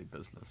comedy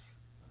business.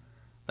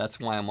 That's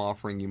why I'm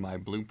offering you my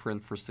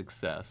Blueprint for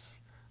Success,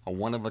 a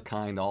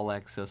one-of-a-kind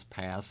all-access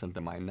pass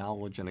into my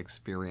knowledge and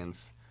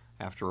experience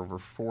after over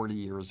 40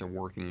 years of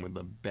working with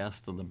the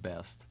best of the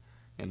best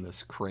in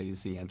this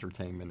crazy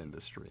entertainment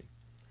industry.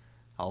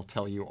 I'll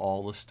tell you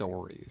all the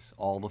stories,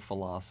 all the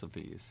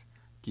philosophies,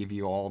 give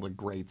you all the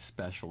great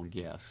special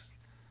guests,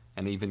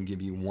 and even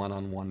give you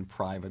one-on-one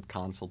private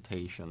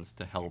consultations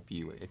to help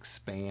you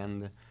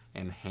expand,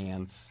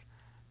 enhance,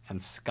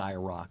 and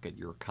skyrocket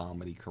your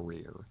comedy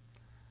career.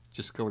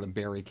 Just go to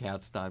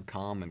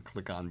barrykatz.com and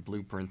click on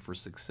Blueprint for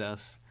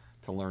Success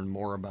to learn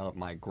more about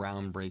my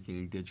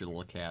groundbreaking digital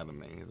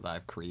academy that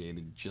I've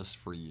created just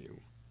for you.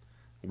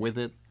 With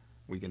it,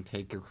 we can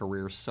take your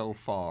career so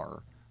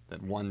far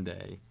that one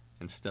day,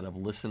 instead of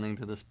listening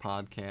to this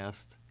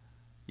podcast,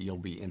 you'll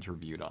be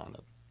interviewed on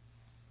it.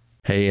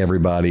 Hey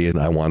everybody, and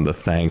I wanted to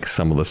thank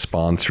some of the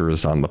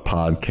sponsors on the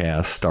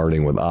podcast,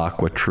 starting with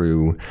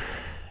AquaTrue.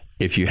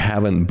 If you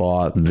haven't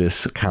bought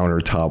this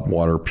countertop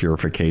water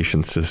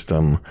purification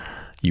system,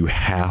 you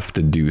have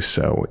to do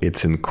so.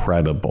 It's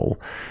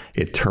incredible.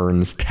 It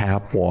turns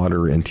tap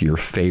water into your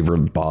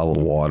favorite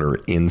bottled water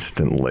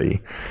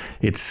instantly.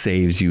 It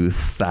saves you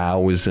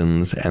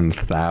thousands and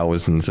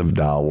thousands of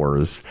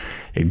dollars.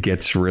 It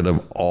gets rid of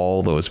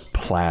all those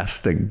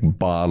plastic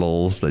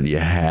bottles that you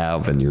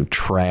have in your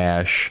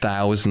trash.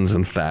 Thousands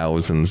and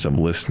thousands of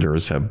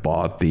listeners have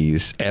bought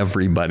these.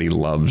 Everybody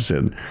loves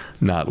it.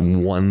 Not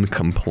one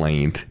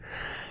complaint.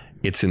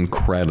 It's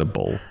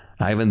incredible.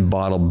 I haven't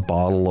bought a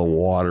bottle of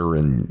water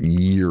in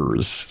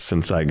years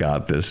since I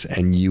got this,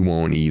 and you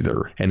won't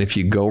either. And if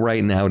you go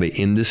right now to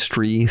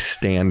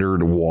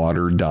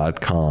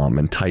industrystandardwater.com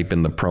and type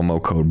in the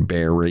promo code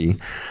Barry,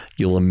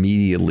 you'll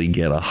immediately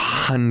get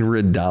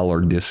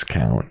 $100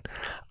 discount.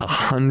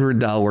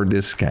 $100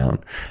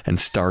 discount, and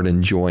start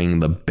enjoying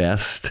the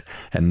best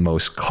and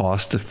most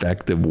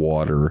cost-effective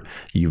water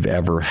you've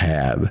ever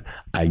had.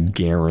 I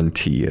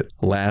guarantee it.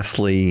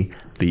 Lastly,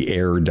 the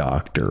Air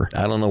Doctor.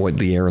 I don't know what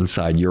the air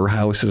inside your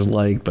house is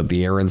like, but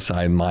the air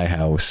inside my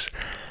house,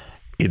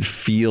 it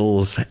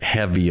feels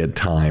heavy at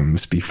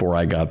times before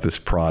I got this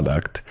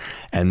product.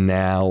 And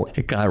now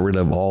it got rid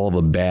of all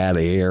the bad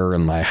air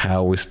in my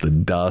house, the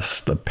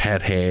dust, the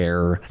pet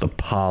hair, the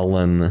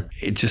pollen.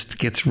 It just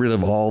gets rid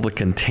of all the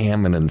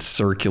contaminants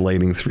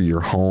circulating through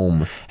your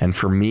home. And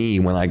for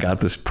me, when I got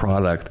this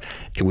product,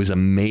 it was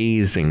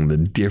amazing the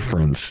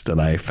difference that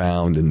I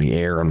found in the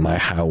air in my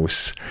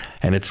house.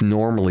 And it's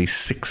normally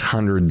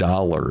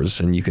 $600,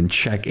 and you can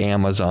check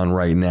Amazon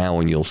right now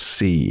and you'll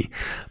see.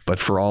 But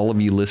for all of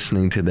you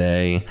listening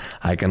today,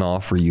 I can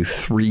offer you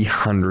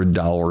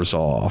 $300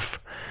 off.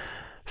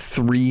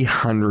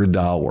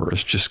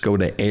 $300. Just go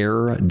to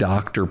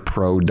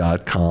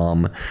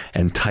airdoctorpro.com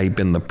and type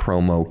in the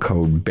promo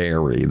code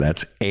Barry.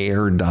 That's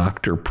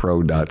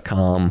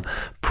airdoctorpro.com,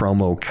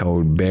 promo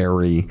code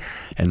Barry,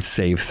 and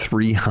save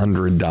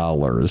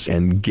 $300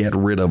 and get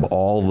rid of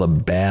all the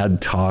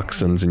bad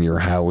toxins in your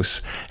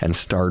house and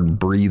start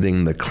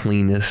breathing the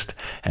cleanest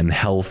and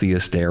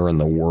healthiest air in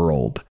the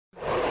world.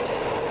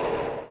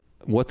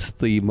 What's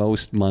the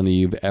most money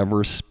you've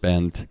ever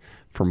spent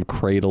from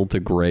cradle to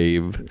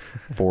grave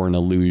for an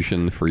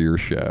illusion for your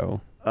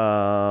show?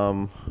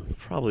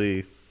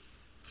 Probably.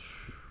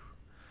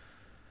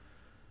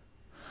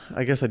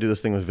 I guess I do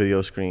this thing with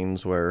video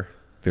screens where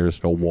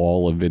there's a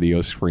wall of video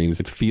screens.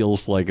 It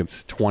feels like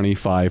it's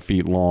 25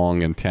 feet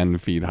long and 10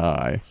 feet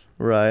high.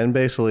 Right, and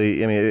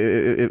basically, I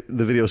mean,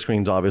 the video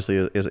screens obviously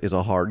is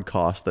a hard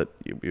cost that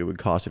it would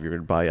cost if you were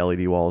to buy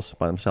LED walls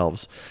by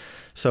themselves.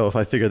 So if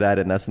I figure that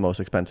in, that's the most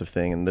expensive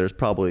thing, and there's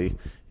probably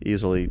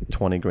easily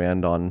 20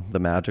 grand on the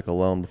Magic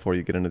alone before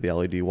you get into the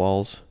LED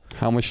walls.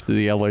 How much do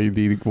the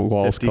LED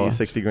walls 50, cost?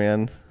 60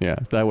 grand. Yeah,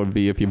 that would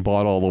be if you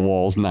bought all the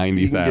walls,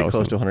 90,000. You can get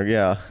close to 100.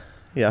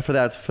 Yeah, for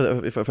that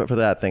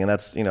thing, and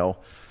that's I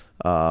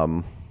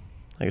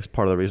guess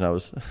part of the reason I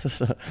was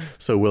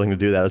so willing to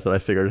do that is that I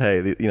figured,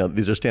 hey,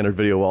 these are standard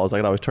video walls. I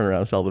could always turn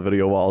around and sell the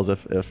video walls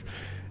if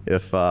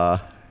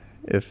the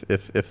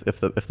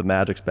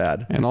Magic's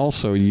bad. And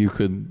also, you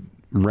could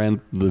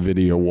rent the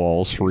video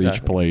walls for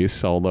each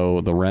place, although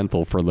the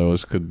rental for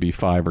those could be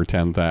 $5,000 or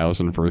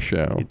 $10,000 for a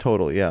show.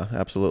 Totally, yeah,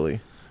 absolutely.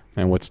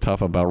 And what's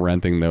tough about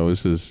renting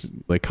those is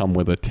they come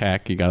with a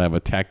tech. You gotta have a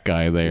tech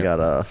guy there. You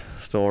gotta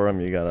store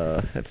them.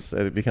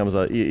 It becomes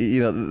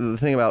the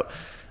thing about,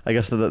 I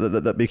guess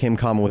that became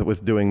common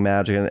with doing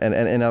Magic,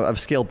 and I've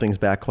scaled things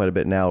back quite a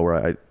bit now.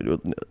 Where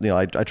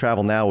I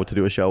travel now to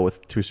do a show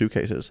with 2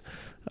 suitcases.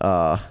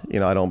 I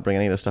don't bring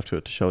any of this stuff to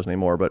shows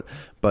anymore, but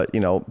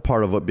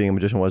part of what being a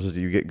magician is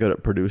you get good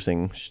at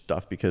producing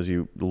stuff because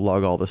you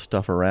lug all this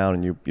stuff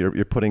around, and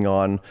you're putting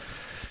on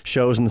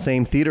shows in the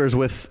same theaters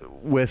with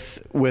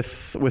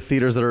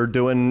theaters that are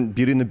doing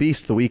Beauty and the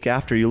Beast the week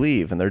after you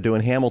leave, and they're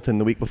doing Hamilton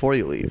the week before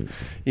you leave,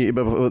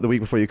 the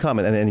week before you come,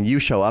 and then you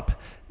show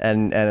up,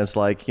 and it's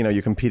like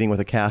you're competing with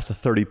a cast of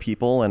 30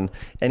 people, and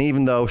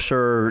even though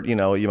sure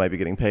you might be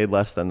getting paid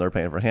less than they're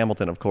paying for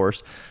Hamilton, of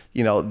course,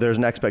 there's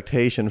an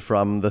expectation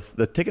from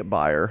the ticket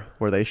buyer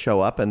where they show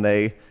up and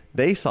they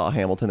saw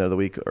Hamilton there the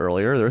week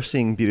earlier, they're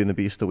seeing Beauty and the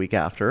Beast the week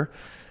after,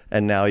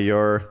 and now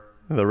you're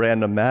the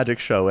random Magic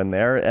show in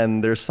there,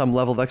 and there's some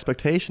level of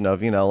expectation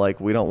of we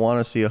don't want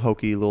to see a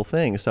hokey little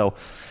thing. So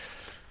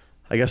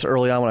I guess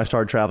early on when I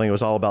started traveling, it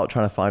was all about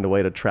trying to find a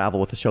way to travel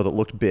with a show that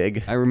looked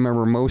big. I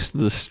remember most of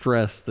the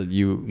stress that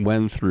you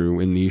went through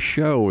in these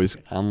shows.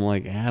 I'm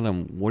like,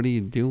 Adam, what are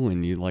you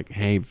doing? You're like,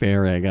 hey,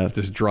 Barry, I got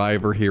this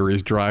driver here.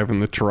 He's driving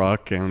the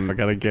truck, and I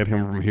got to get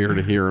him from here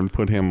to here and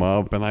put him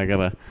up, and I got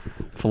to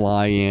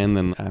fly in.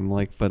 And I'm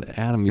like, but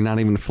Adam, you're not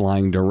even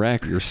flying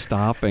direct. You're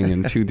stopping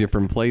in 2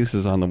 different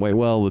places on the way.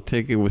 Well, the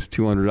ticket was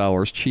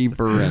 $200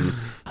 cheaper, and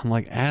I'm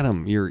like,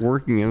 Adam, you're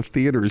working in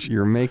theaters.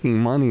 You're making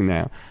money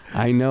now.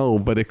 I know,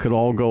 but it could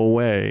all go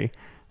away.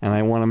 And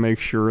I want to make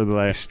sure that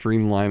I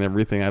streamline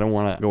everything. I don't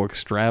want to go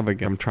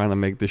extravagant. I'm trying to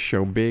make this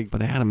show big.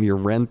 But Adam, you're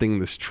renting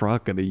this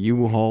truck at a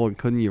U-Haul.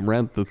 Couldn't you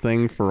rent the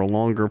thing for a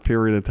longer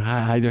period of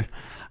time?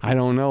 I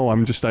don't know.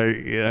 And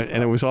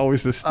it was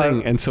always this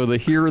thing. And so to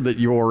hear that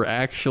you're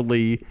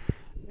actually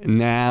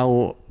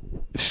now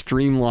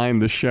streamline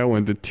the show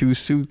into 2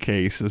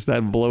 suitcases,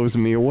 that blows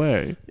me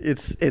away.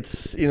 It's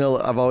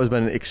I've always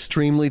been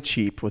extremely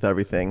cheap with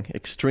everything,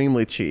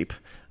 extremely cheap.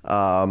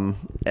 And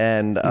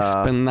you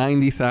spend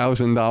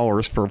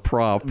 $90,000 for a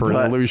prop for an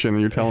illusion,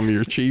 and you're telling me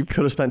you're cheap?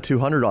 Could have spent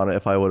 $200 on it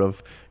if I would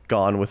have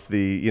gone with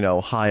the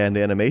high-end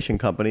animation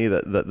company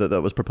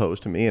that was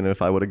proposed to me, and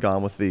if I would have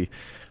gone with the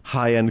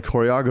high-end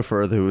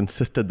choreographer who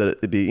insisted that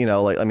it be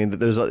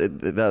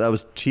that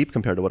was cheap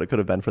compared to what it could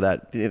have been for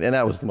that, and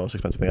that was the most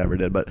expensive thing I ever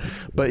did. But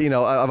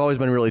I've always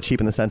been really cheap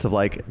in the sense of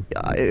like,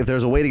 if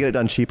there's a way to get it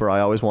done cheaper,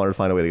 I always wanted to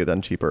find a way to get it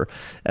done cheaper.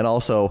 And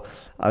also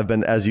I've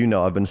been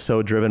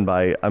so driven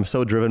by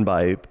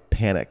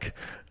panic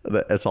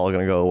that it's all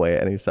going to go away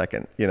any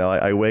second.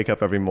 I wake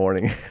up every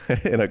morning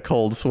in a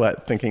cold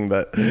sweat thinking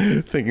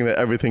that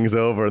everything's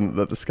over and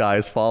that the sky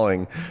is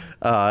falling.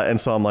 And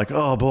so I'm like,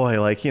 oh boy,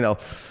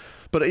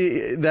 but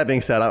that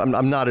being said,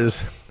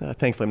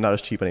 thankfully I'm not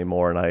as cheap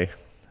anymore. And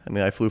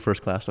I flew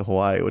first class to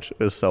Hawaii, which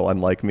is so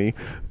unlike me,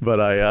 but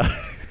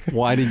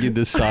Why did you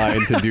decide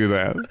to do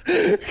that?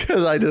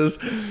 Because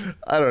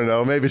I don't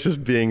know, maybe it's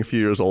just being a few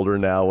years older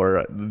now,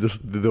 where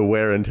just the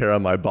wear and tear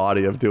on my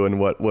body of doing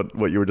what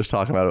you were just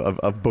talking about,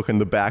 of booking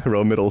the back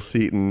row middle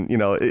seat. And,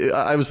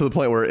 I was to the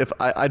point where if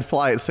I'd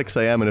fly at 6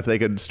 a.m. and if they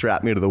could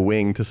strap me to the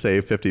wing to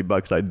save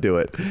 $50, I'd do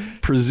it.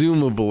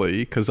 Presumably,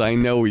 because I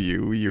know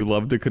you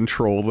love to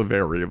control the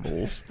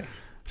variables.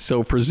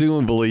 So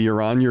presumably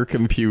you're on your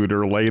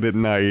computer late at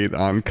night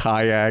on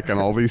Kayak and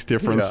all these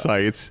different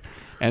sites.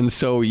 And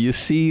so you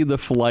see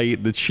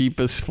the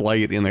cheapest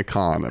flight in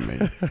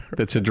economy,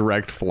 that's a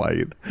direct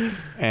flight.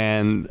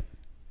 And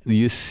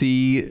you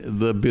see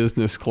the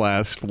business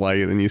class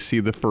flight, and you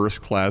see the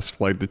first class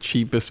flight, the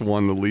cheapest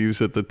one that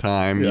leaves at the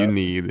time you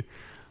need.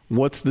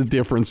 What's the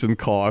difference in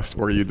cost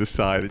where you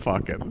decide,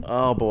 fuck it?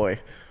 Oh,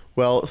 boy.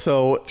 Well,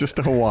 so... Just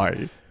to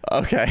Hawaii.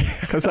 Okay.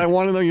 Because I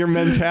want to know your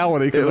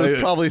mentality. It was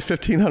probably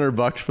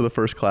 $1,500 for the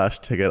first class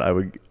ticket,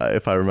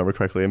 if I remember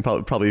correctly, and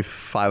probably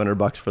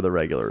 $500 for the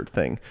regular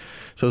thing.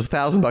 So it was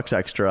 $1,000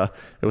 extra.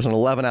 It was an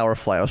 11-hour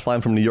flight. I was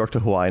flying from New York to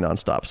Hawaii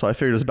nonstop. So I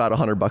figured it was about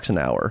 $100 an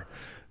hour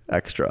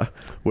extra,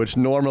 which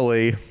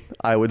normally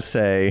I would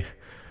say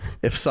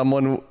if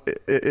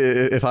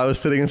I was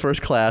sitting in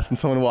first class and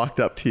someone walked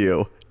up to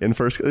you in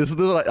first,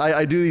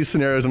 I do these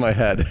scenarios in my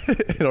head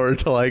in order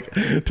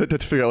to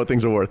figure out what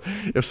things are worth.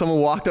 If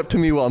someone walked up to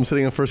me while I'm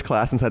sitting in first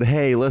class and said,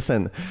 hey,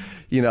 listen,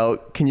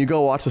 can you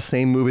go watch the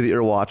same movie that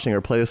you're watching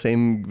or play the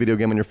same video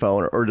game on your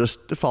phone or just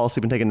fall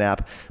asleep and take a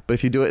nap? But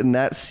if you do it in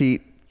that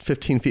seat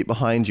 15 feet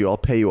behind you, I'll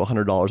pay you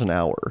 $100 an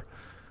hour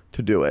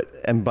to do it.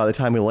 And by the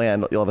time we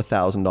land, you'll have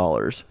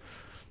 $1,000.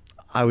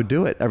 I would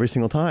do it every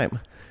single time.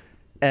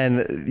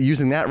 And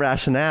using that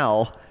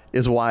rationale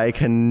is why I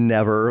can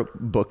never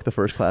book the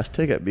first class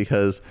ticket,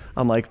 because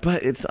I'm like,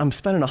 but I'm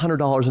spending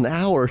 $100 an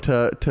hour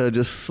to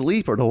just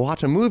sleep or to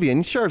watch a movie.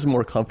 And sure, it's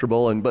more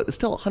comfortable, but it's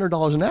still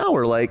 $100 an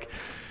hour.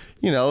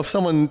 If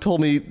someone told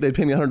me they'd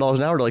pay me $100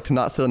 an hour to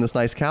not sit on this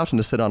nice couch and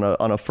to sit on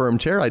a firm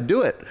chair, I'd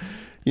do it.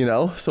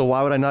 So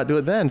why would I not do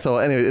it then? So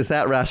anyway, it's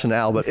that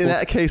rationale. But in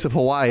that case of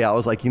Hawaii, I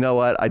was like, you know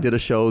what? I did a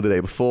show the day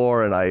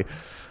before, and I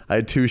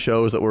had 2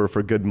 shows that were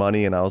for good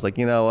money, and I was like,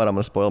 you know what? I'm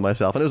going to spoil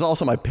myself. And it was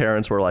also my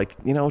parents were like,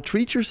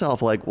 treat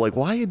yourself. Like, why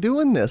are you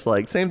doing this?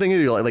 Same thing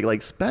you do.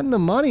 Like, spend the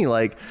money.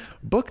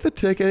 Book the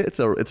ticket. It's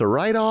a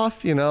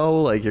write-off. You're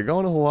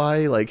going to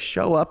Hawaii.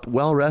 Show up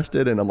well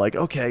rested. And I'm like,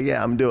 okay,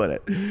 yeah, I'm doing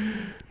it.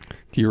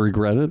 Do you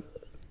regret it?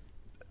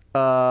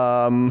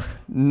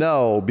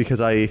 No,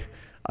 because I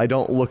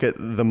don't look at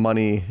the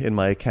money in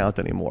my account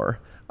anymore.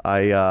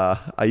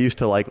 I used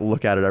to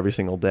look at it every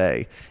single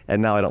day,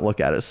 and now I don't look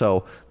at it.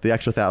 So the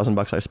extra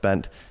 $1,000 I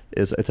spent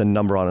it's a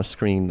number on a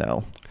screen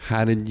now.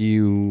 How did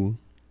you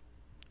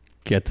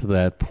get to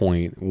that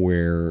point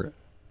where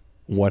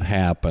what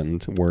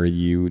happened where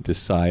you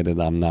decided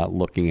I'm not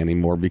looking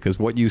anymore? Because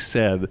what you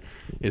said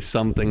is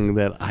something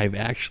that I've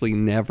actually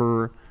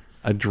never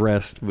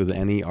addressed with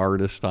any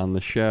artist on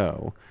the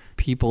show.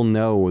 People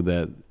know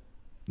that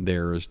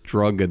there's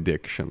drug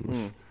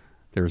addictions.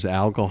 There's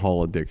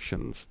alcohol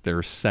addictions.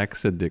 There's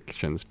sex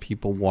addictions.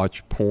 People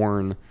watch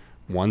porn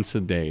once a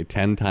day,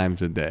 10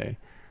 times a day.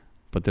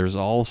 But there's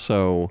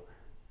also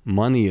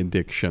money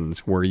addictions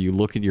where you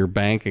look at your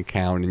bank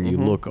account and you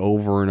look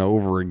over and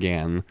over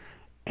again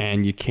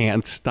and you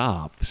can't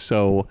stop.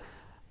 So,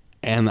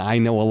 and I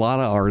know a lot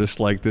of artists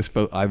like this,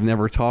 but I've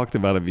never talked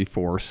about it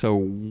before.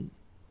 So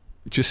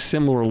just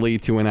similarly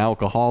to an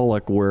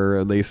alcoholic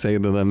where they say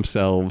to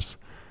themselves,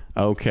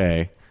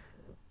 okay,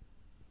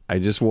 I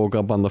just woke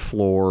up on the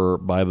floor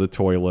by the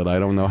toilet. I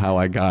don't know how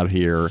I got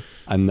here.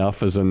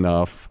 Enough is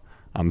enough.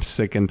 I'm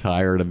sick and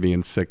tired of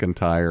being sick and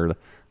tired.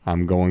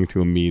 I'm going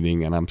to a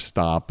meeting and I'm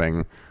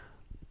stopping.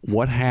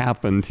 What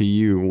happened to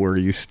you where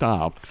you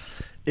stopped?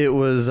 It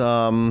was,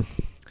 I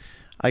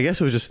guess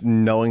it was just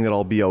knowing that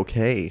I'll be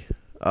okay.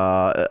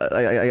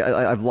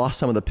 I've lost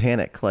some of the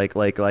panic. I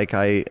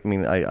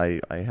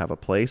have a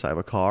place, I have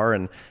a car,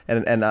 and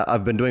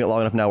I've been doing it long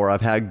enough now where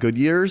I've had good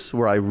years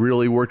where I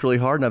really worked really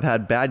hard, and I've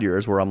had bad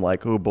years where I'm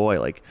like, oh boy,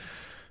 like,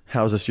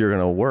 how's this year going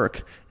to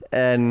work?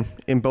 And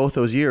in both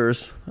those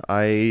years,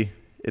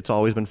 it's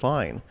always been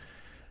fine.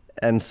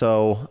 And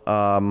so,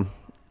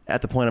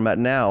 at the point I'm at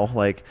now,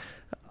 like,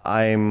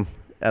 I'm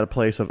at a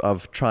place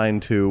of trying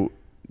to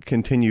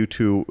continue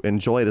to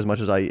enjoy it as much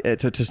as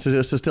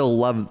to still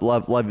love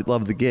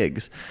the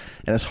gigs.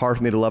 And it's hard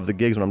for me to love the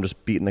gigs when I'm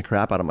just beating the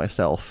crap out of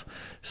myself,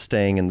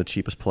 staying in the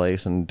cheapest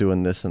place and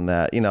doing this and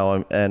that, I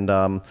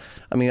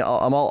mean,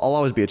 I'll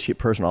always be a cheap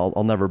person.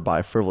 I'll never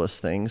buy frivolous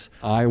things.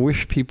 I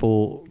wish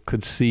people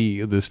could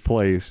see this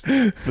place.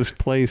 This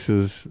place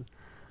is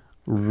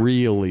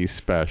really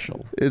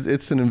special.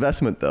 It's an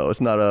investment, though. It's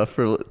not a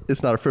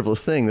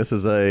frivolous thing. This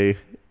is a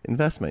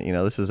investment.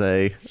 This is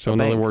a so in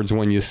bank. Other words,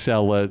 when you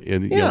sell it, you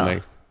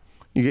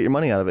get your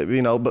money out of it.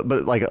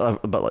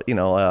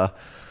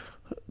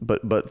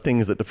 But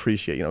things that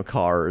depreciate,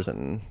 cars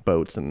and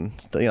boats and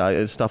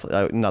stuff.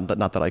 Not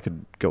that I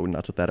could go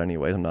nuts with that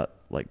anyways. I'm not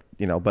like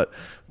But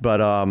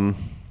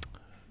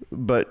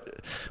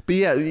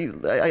yeah,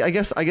 I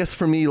guess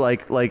for me,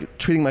 like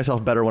treating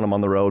myself better when I'm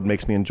on the road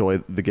makes me enjoy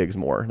the gigs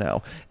more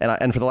now.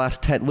 And for the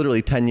last 10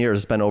 years,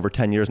 it's been over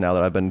 10 years now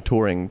that I've been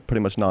touring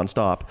pretty much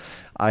nonstop.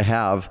 I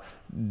have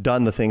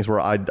done the things where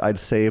I'd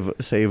save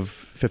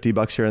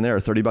 $50 here and there,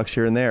 or $30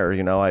 here and there.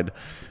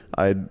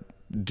 I'd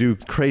do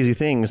crazy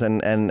things,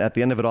 and at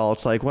the end of it all,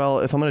 it's like, well,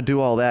 if I'm going to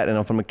do all that, and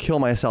if I'm going to kill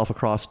myself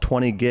across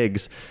 20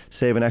 gigs,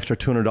 save an extra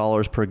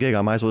 $200 per gig,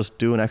 I might as well just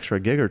do an extra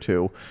gig or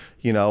two,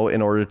 in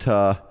order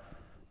to,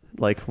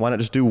 like, why not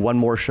just do one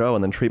more show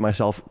and then treat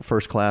myself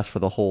first class for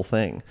the whole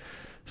thing?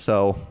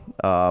 So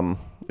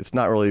it's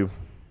not really.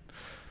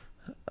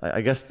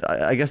 I guess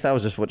that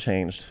was just what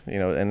changed,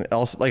 and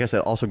also, like I said,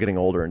 also getting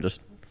older and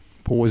just.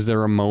 But was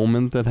there a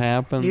moment that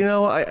happened?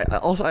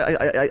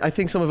 I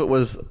think some of it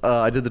was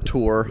I did the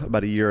tour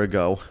about a year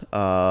ago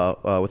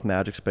with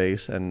Magic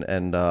Space and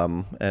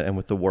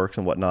with the Works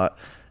and whatnot,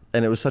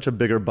 and it was such a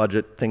bigger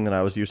budget thing than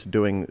I was used to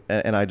doing,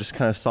 and I just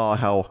kind of saw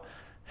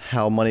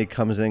how money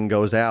comes in and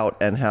goes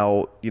out, and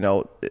how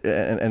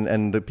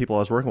and the people I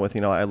was working with,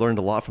 I learned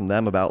a lot from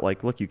them about,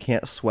 like, look, you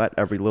can't sweat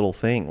every little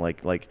thing,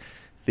 like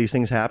these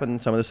things happen.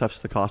 Some of this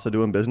stuff's the cost of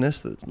doing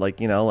business,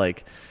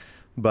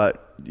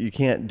 but you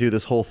can't do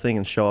this whole thing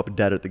and show up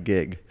dead at the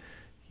gig,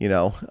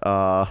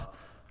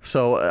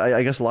 So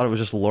I guess a lot of it was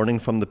just learning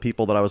from the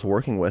people that I was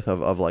working with,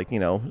 of like,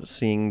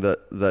 seeing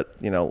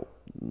that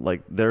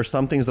like, there are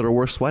some things that are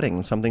worth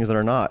sweating, some things that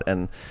are not,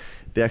 and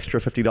the extra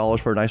 $50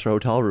 for a nicer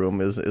hotel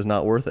room is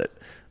not worth it.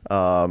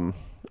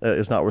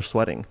 It's not worth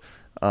sweating.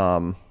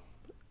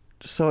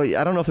 So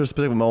I don't know if there's a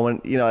specific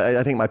moment.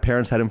 I think my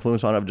parents had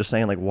influence on it, of just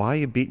saying, like, why are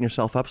you beating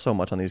yourself up so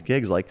much on these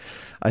gigs? Like,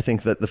 I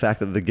think that the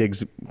fact that the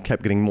gigs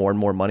kept getting more and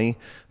more money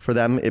for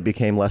them, it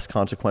became less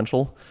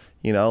consequential.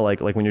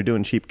 Like when you're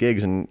doing cheap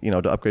gigs and,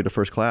 to upgrade to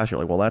first class, you're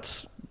like, well,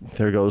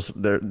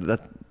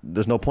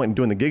 there's no point in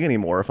doing the gig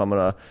anymore if I'm going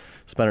to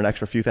spend an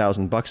extra few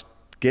 $1,000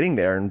 getting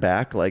there and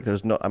back. Like,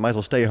 I might as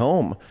well stay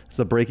home. It's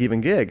a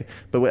break-even gig.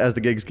 But as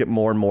the gigs get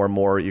more and more and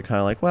more, you're kind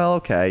of like, well,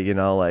 okay,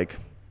 like,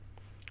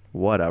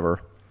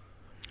 whatever.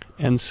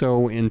 And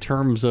so in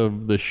terms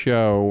of the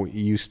show,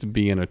 you used to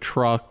be in a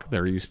truck.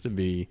 There used to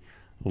be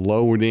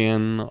load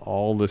in,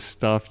 all this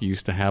stuff. You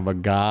used to have a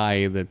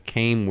guy that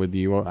came with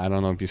you. I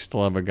don't know if you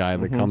still have a guy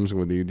that comes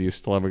with you. Do you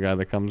still have a guy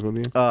that comes with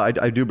you? I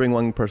do bring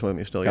one person with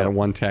me still, Got a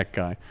one tech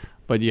guy.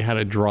 But you had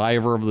a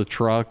driver of the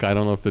truck. I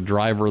don't know if the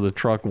driver of the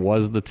truck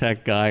was the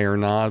tech guy or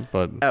not,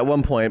 but at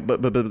one point,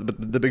 but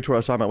the big tour I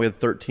was talking about, we had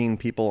 13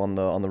 people on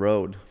the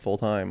road full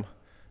time.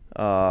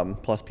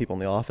 Plus people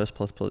in the office,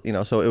 plus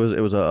so it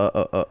was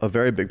a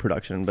very big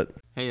production. But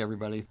hey,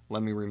 everybody,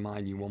 let me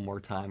remind you one more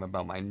time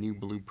about my new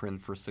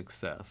Blueprint for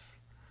Success.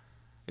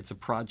 It's a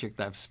project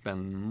I've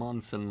spent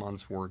months and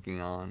months working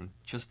on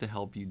just to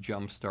help you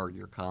jumpstart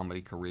your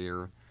comedy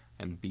career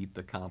and beat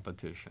the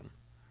competition.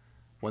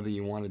 Whether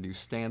you want to do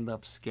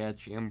stand-up,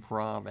 sketch,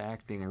 improv,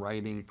 acting,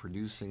 writing,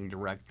 producing,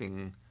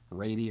 directing,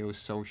 radio,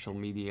 social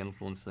media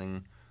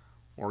influencing,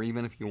 or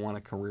even if you want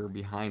a career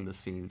behind the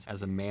scenes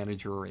as a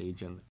manager or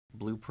agent,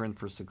 Blueprint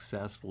for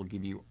Success will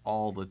give you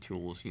all the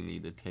tools you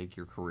need to take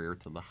your career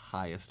to the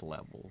highest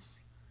levels.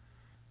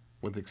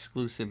 With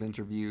exclusive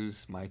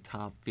interviews, my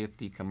top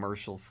 50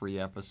 commercial-free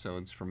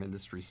episodes from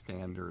Industry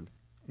Standard,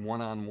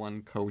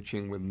 one-on-one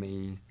coaching with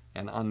me,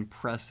 and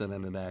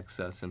unprecedented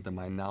access into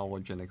my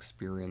knowledge and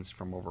experience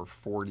from over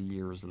 40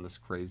 years in this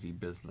crazy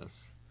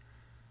business.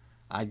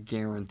 I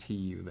guarantee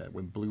you that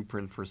with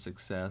Blueprint for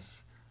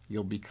Success,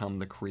 you'll become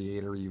the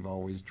creator you've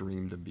always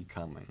dreamed of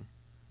becoming.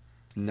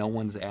 No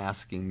one's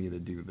asking me to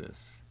do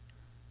this.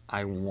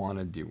 I want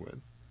to do it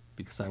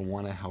because I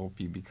want to help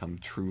you become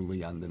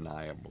truly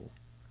undeniable.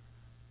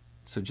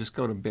 So just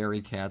go to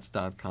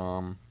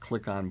barrykatz.com,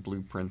 click on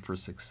Blueprint for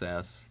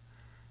Success,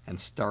 and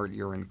start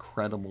your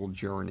incredible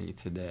journey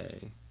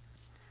today.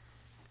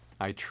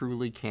 I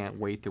truly can't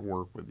wait to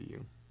work with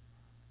you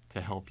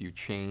to help you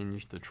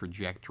change the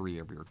trajectory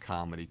of your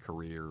comedy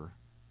career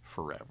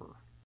forever.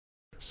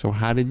 So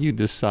how did you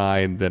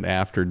decide that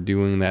after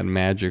doing that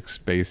Magic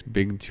Space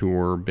big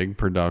tour, big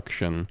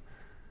production,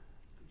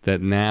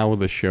 that now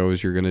the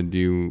shows you're going to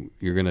do,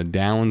 you're going to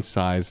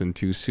downsize in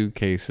 2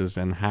 suitcases,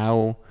 and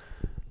how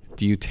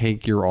do you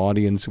take your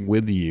audience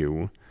with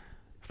you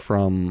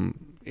from,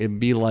 it'd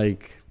be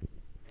like,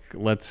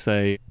 let's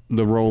say,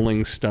 the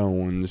Rolling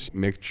Stones,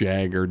 Mick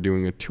Jagger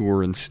doing a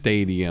tour in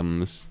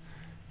stadiums,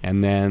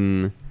 and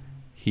then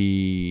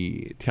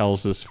he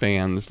tells his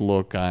fans,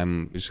 look,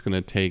 I'm just going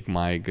to take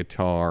my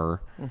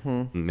guitar,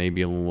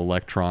 maybe a little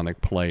electronic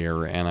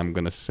player, and I'm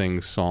going to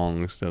sing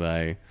songs that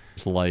I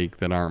like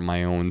that aren't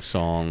my own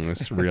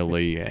songs,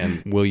 really,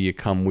 and will you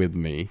come with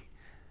me?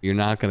 You're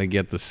not going to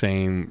get the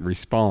same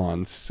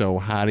response. So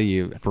how do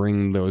you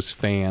bring those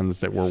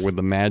fans that were with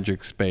the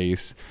Magic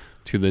Space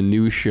to the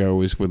new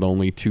shows with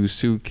only 2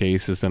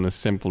 suitcases and a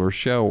simpler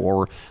show?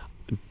 Or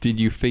did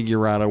you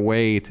figure out a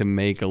way to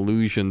make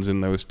illusions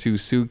in those 2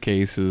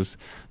 suitcases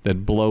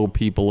that blow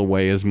people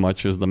away as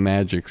much as the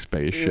Magic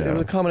Space show? It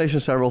was a combination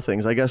of several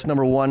things. I guess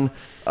number one,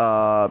 it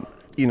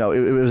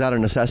was out of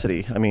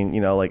necessity. I mean,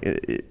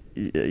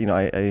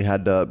 I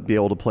had to be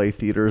able to play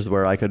theaters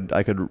where I could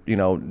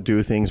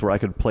do things where I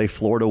could play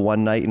Florida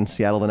one night and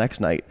Seattle the next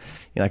night.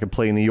 I could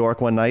play New York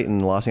one night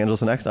and Los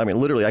Angeles the next. I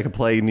mean, literally, I could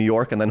play New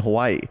York and then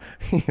Hawaii.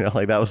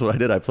 That was what I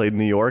did. I played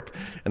New York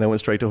and then went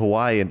straight to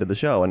Hawaii and did the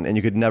show. And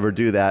you could never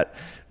do that,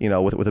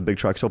 with a big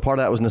truck. So part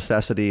of that was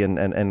necessity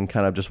and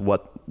kind of just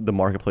what the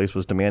marketplace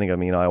was demanding of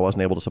me. I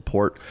wasn't able to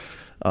support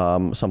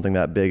something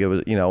that big. It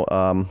was,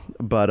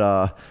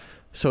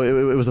 so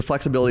it was the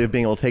flexibility of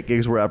being able to take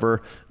gigs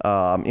wherever.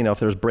 If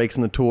there's breaks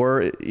in the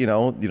tour, you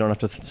don't have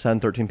to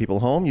send 13 people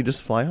home. You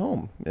just fly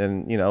home,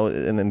 and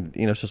then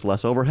it's just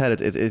less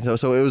overhead.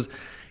 So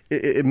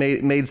it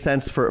made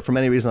sense for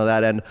many reasons on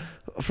that end.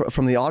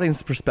 From the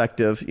audience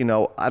perspective,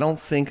 I don't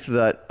think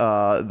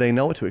that they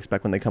know what to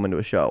expect when they come into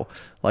a show.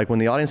 Like when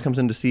the audience comes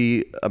in to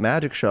see a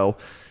magic show,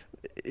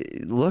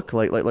 look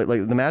like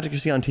the magic you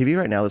see on TV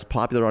right now that's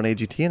popular on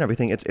AGT and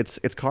everything.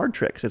 It's card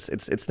tricks.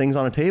 It's things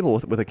on a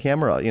table with a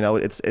camera.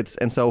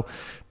 And so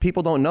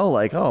people don't know,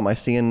 like, oh, am I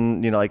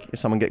seeing like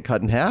someone get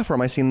cut in half, or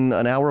am I seeing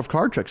an hour of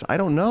card tricks? I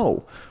don't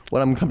know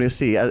what I'm coming to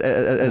see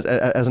as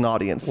an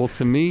audience. Well,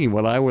 to me,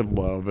 what I would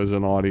love as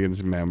an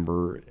audience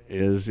member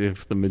is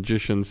if the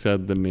magician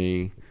said to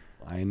me,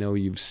 I know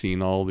you've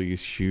seen all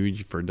these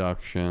huge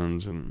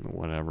productions and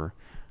whatever.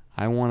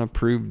 I want to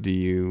prove to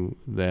you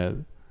that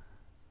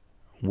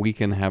we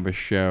can have a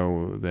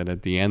show that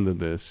at the end of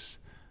this,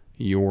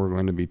 you're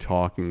going to be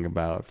talking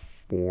about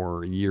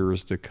for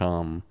years to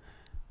come.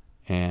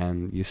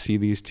 And you see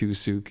these 2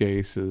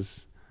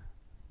 suitcases,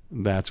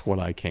 that's what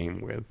I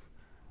came with.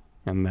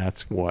 And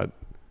that's what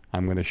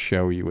I'm going to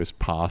show you is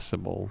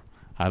possible.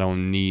 I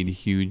don't need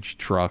huge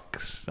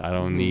trucks. I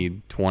don't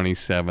need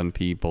 27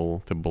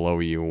 people to blow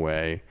you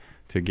away.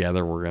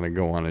 Together we're going to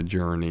go on a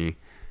journey,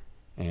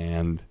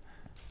 and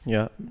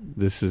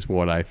this is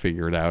what I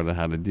figured out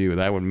how to do.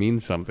 That would mean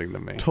something to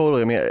me.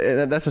 Totally. I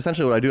mean, that's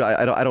essentially what I do.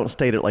 I don't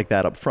state it like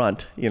that up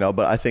front, but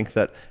I think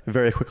that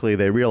very quickly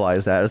they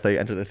realize that as they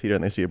enter the theater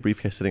and they see a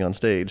briefcase sitting on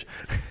stage.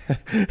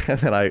 And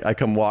then I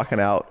come walking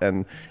out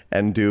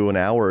and do an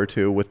hour or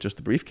 2 with just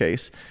the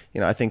briefcase.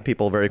 I think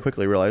people very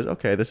quickly realize,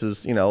 okay, this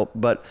is,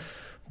 but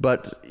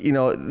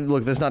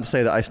look, that's not to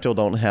say that I still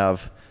don't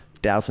have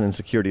doubts and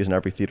insecurities in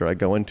every theater I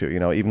go into.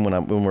 Even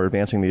when we're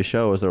advancing these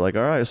shows, they're like,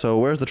 all right, so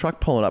where's the truck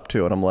pulling up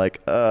to? And I'm like,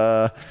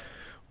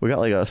 we got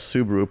like a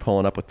Subaru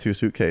pulling up with 2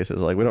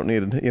 suitcases. Like, we don't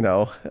need,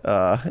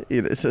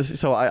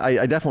 so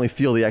I definitely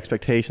feel the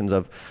expectations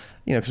of,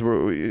 because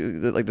we're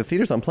like the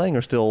theaters I'm playing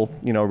are still,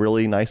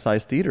 really nice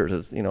sized theaters.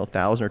 It's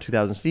 1,000 or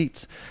 2,000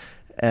 seats,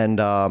 and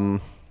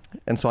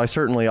so I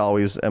certainly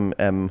always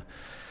am.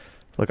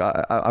 Look,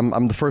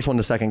 I'm the first one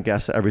to second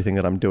guess everything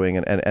that I'm doing,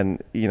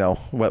 and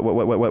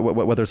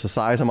whether it's the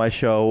size of my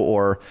show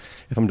or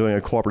if I'm doing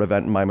a corporate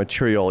event and my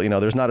material,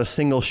 there's not a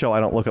single show I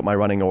don't look at my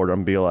running order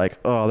and be like,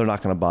 oh, they're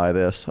not going to buy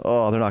this.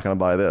 Oh, they're not going to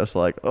buy this.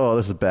 Like, oh,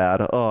 this is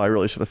bad. Oh, I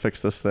really should have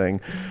fixed this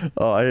thing.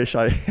 Oh,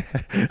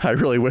 I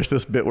really wish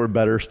this bit were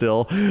better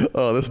still.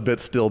 Oh, this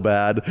bit's still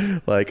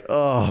bad. Like,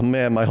 oh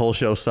man, my whole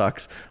show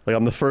sucks. Like,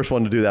 I'm the first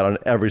one to do that on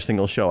every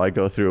single show I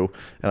go through,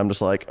 and I'm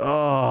just like,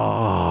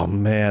 oh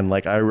man,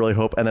 like I really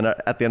hope. And then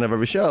at the end of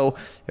every show,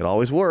 it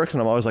always works,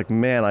 and I'm always like,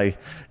 man,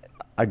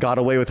 I I got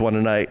away with one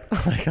tonight.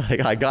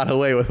 I got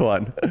away with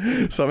one.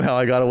 Somehow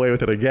I got away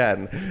with it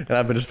again. And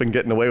I've just been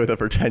getting away with it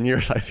for 10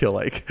 years, I feel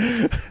like.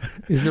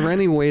 Is there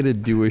any way to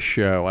do a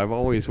show? I've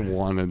always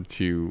wanted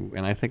to,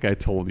 and I think I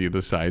told you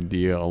this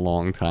idea a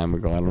long time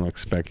ago. I don't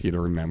expect you to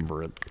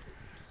remember it.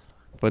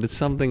 But it's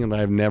something that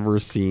I've never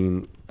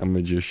seen a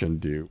magician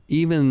do.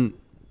 Even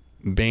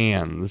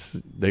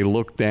bands, they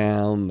look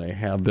down, they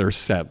have their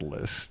set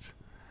list.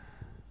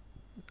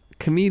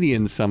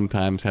 Comedians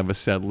sometimes have a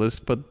set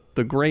list, but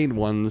the great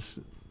ones,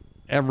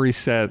 every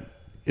set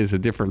is a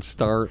different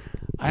start.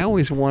 I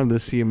always wanted to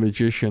see a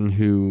magician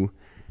who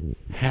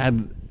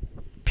had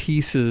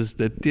pieces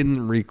that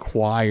didn't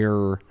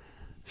require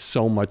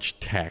so much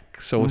tech.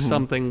 So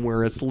something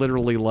where it's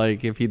literally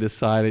like if he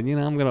decided,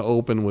 I'm going to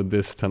open with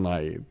this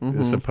tonight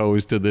as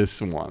opposed to this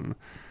one.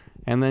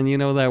 And then,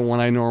 that one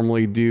I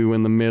normally do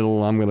in the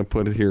middle, I'm going to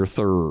put it here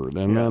third.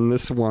 And then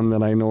this one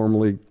that I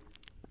normally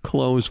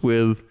close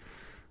with,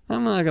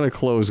 I'm not going to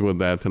close with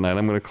that tonight.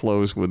 I'm going to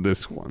close with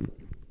this one.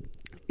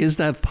 Is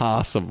that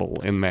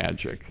possible in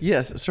magic?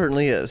 Yes, it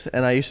certainly is.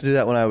 And I used to do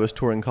that when I was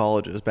touring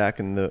colleges back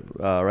in the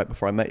right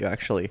before I met you,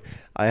 actually.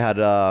 I had,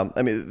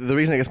 the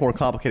reason it gets more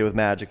complicated with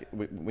magic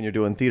when you're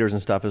doing theaters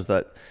and stuff is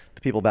that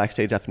the people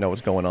backstage have to know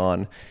what's going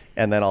on.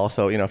 And then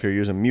also, if you're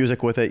using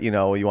music with it, you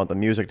want the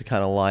music to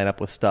kind of line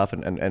up with stuff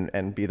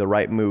and be the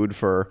right mood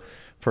for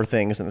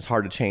things. And it's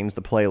hard to change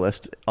the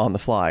playlist on the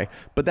fly.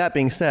 But that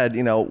being said,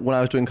 when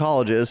I was doing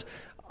colleges,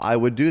 I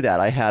would do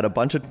that. I had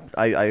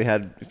I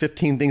had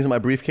 15 things in my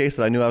briefcase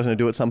that I knew I was going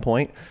to do at some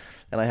point,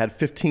 and I had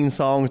 15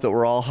 songs that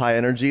were all high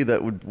energy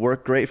that would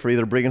work great for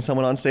either bringing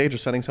someone on stage or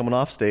sending someone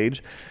off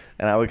stage,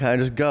 and I would kind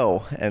of just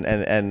go,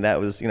 and that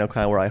was kind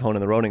of where I hone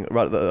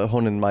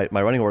in my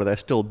running order that I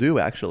still do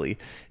actually,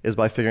 is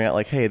by figuring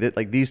out hey,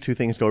 these two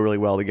things go really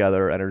well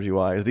together energy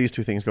wise. These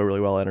two things go really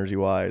well energy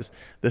wise.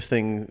 This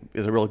thing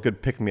is a real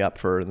good pick me up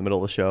for in the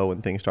middle of the show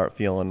when things start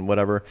feeling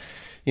whatever,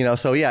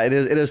 So yeah, it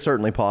is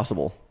certainly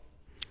possible.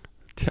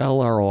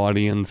 Tell our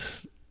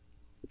audience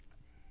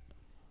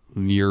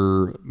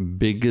your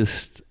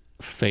biggest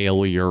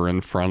failure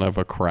in front of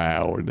a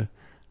crowd.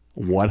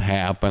 What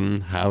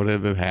happened? How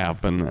did it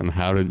happen? And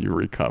how did you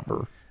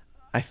recover?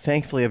 I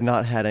thankfully have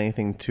not had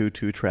anything too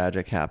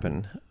tragic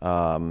happen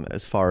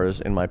as far as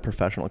in my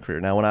professional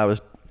career. Now, when I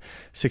was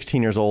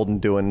 16 years old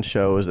and doing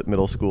shows at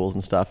middle schools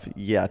and stuff,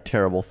 yeah,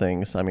 terrible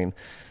things. I mean,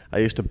 I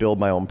used to build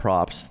my own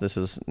props. This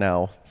is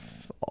now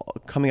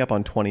coming up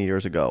on 20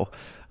 years ago.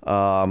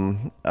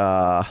 I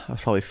was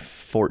probably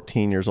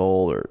 14 years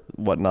old or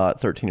whatnot,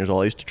 13 years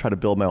old. I used to try to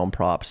build my own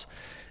props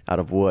out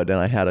of wood, and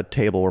I had a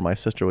table where my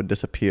sister would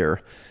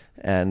disappear,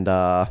 and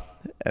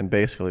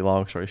basically,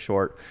 long story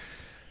short,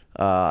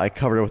 I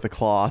covered her with a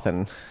cloth,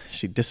 and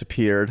she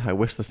disappeared. I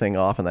whisked this thing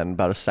off, and then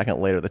about a second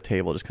later, the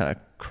table just kind of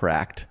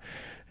cracked,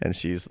 and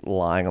she's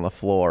lying on the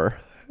floor.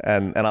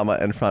 And I'm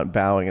in front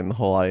bowing, and the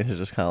whole audience is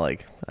just kind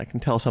of I can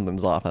tell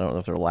something's off. I don't know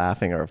if they're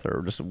laughing or if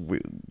they're just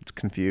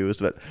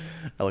confused, but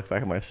I look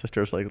back at my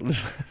sister's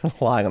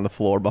lying on the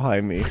floor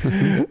behind me,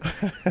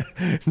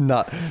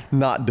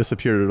 not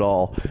disappeared at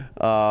all.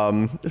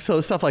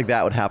 So stuff like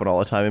that would happen all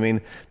the time. I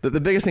mean,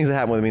 the biggest things that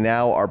happen with me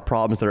now are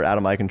problems that are out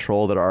of my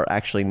control that are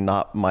actually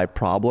not my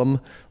problem.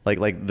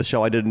 Like the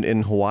show I did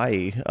in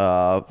Hawaii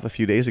a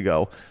few days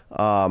ago.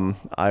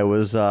 I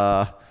was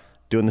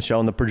doing the show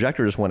and the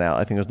projector just went out.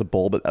 I think it was the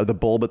bulb at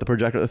the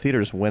projector at the theater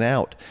just went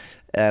out.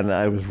 And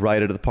I was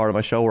right at the part of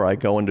my show where I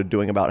go into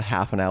doing about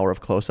half an hour of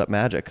close-up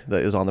magic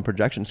that is on the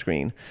projection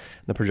screen.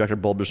 And the projector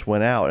bulb just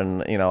went out,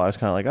 and I was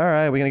kind of all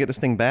right, we're gonna get this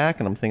thing back.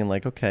 And I'm thinking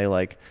okay,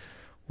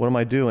 what am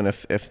I doing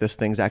if this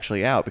thing's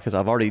actually out? Because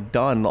I've already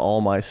done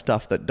all my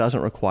stuff that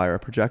doesn't require a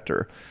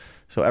projector.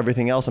 So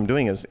everything else I'm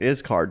doing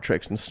is card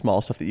tricks and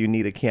small stuff that you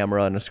need a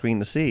camera and a screen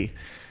to see.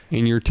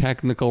 In your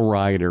technical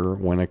rider,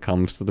 when it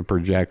comes to the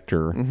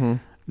projector,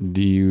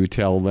 do you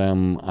tell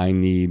them I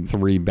need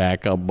 3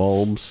 backup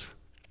bulbs?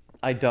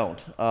 I don't,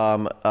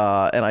 and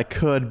I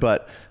could,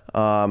 but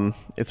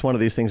it's one of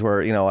these things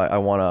where I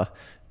want to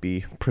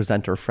be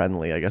presenter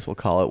friendly, I guess we'll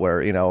call it,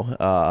 where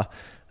I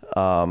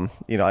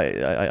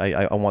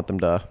want them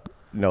to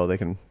know they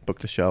can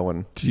book the show.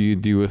 And do you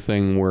do a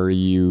thing where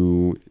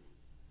you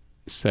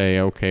say,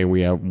 okay,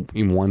 we have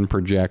one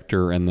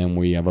projector and then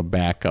we have a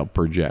backup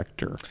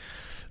projector?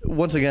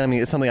 Once again, I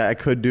mean, it's something I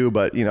could do,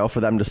 but for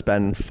them to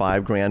spend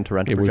 $5,000 to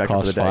rent a projector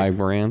for the day, it would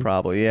cost $5,000,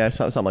 probably, yeah,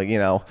 something like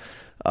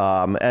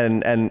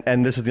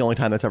and this is the only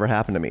time that's ever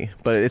happened to me,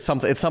 but it's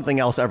something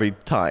else every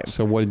time.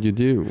 So what did you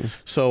do?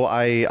 So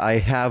I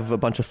have a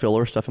bunch of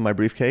filler stuff in my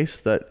briefcase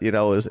that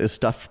is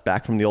stuff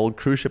back from the old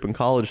cruise ship and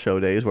college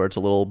show days, where it's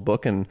a little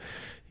book and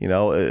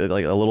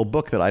like a little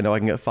book that I know I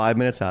can get 5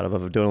 minutes out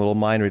of doing a little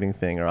mind reading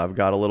thing, or I've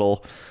got a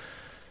little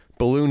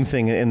balloon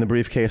thing in the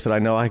briefcase that I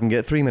know I can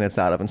get 3 minutes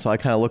out of. And so I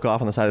kind of look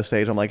off on the side of the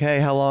stage. I'm like, hey,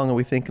 how long are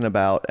we thinking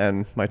about?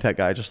 And my tech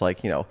guy just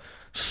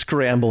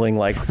scrambling,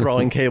 like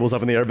throwing cables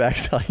up in the air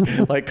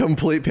backside, like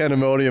complete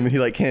pandemonium. And he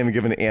like can't even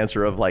give an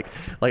answer of like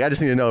I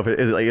just need to know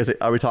if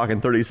are we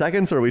talking 30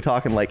 seconds or are we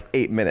talking like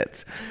 8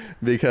 minutes?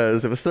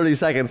 Because if it's 30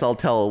 seconds, I'll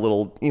tell a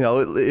little,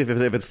 if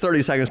it's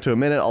 30 seconds to a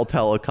minute, I'll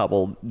tell a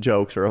couple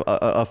jokes or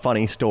a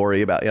funny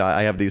story about,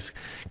 I have these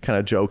kind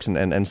of jokes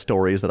and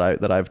stories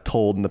that I've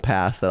told in the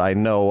past that I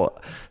know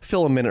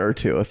fill a minute or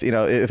two. If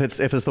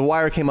it's the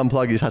wire came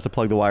unplugged, you just have to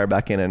plug the wire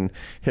back in and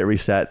hit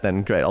reset,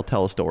 then great, I'll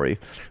tell a story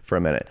for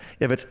a minute.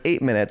 If it's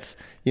 8 minutes,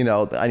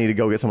 I need to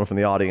go get someone from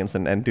the audience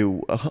and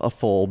do a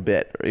full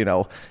bit,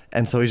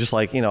 And so he's just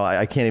like,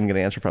 I can't even get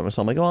an answer from him.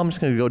 So I'm like, I'm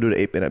just going to go do an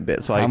 8-minute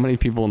bit. So how many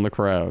people in the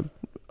crowd?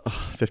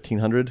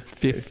 1,500.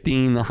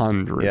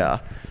 1,500. Yeah.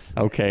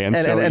 Okay. And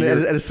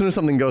as soon as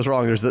something goes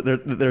wrong,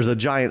 there's a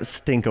giant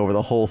stink over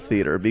the whole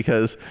theater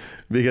because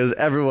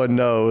everyone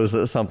knows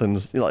that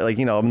something's I'm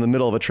in the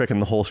middle of a trick and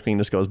the whole screen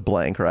just goes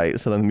blank, right?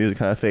 So then the music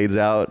kind of fades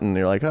out and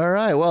you're like, all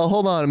right, well,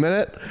 hold on a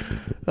minute.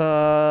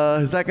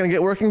 Is that going to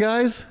get working,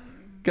 guys?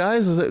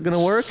 Guys, is it going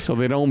to work? So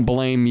they don't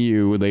blame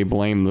you, they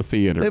blame the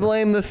theater. They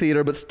blame the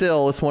theater, but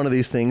still it's one of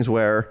these things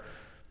where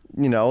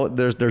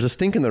there's a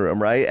stink in the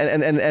room, right?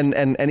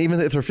 And even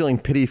if they're feeling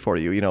pity for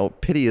you,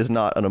 pity is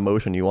not an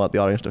emotion you want the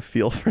audience to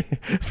feel for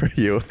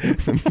you in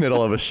the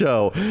middle of a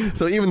show.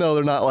 So even though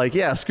they're not like,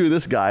 yeah, screw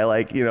this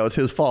guy, it's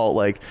his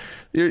fault,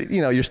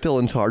 you're still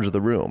in charge of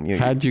the room.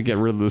 How'd you get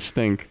rid of the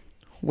stink?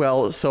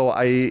 Well, so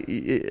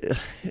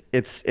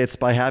it's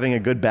by having a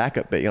good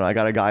backup bit. I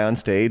got a guy on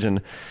stage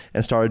and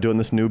started doing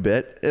this new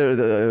bit,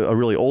 a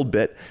really old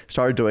bit,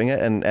 started doing it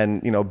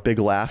and big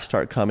laughs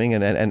start coming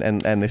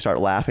and they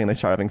start laughing, they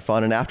start having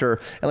fun. And for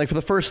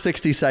the first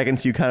 60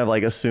 seconds, you kind of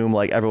assume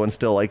everyone's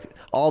still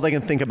all they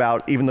can think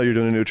about, even though you're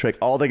doing a new trick,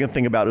 all they can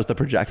think about is the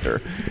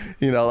projector.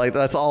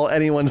 That's all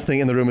anyone's thing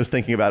in the room is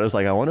thinking about is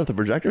I wonder if the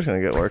projector's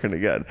going to get working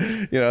again.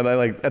 And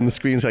then and the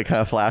screen's kind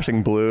of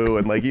flashing blue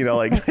and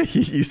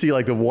you see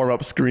the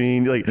warm-up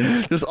screen,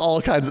 just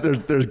all kinds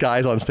of there's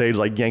guys on stage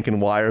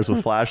yanking wires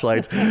with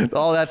flashlights,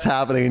 all that's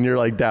happening and you're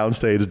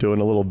downstage doing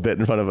a little bit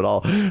in front of it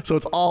all. So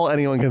it's all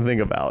anyone can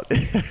think about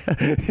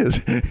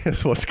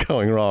is what's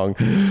going wrong.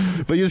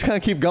 But you just kind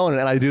of keep going,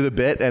 and I do the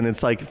bit and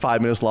it's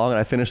 5 minutes long and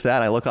I finish that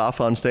and I look off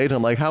on stage and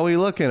I'm like, how are we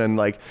looking? And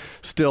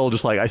still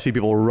just I see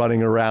people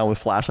running around with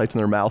flashlights in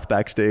their mouth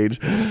backstage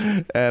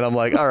and I'm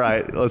like, all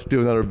right, let's do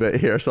another bit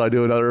here. So I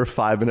do another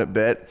 5-minute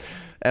bit.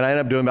 And I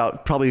ended up doing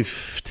about probably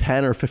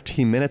 10 or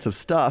 15 minutes of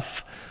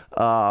stuff.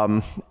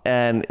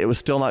 And it was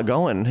still not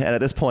going. And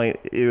at this point,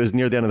 it was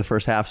near the end of the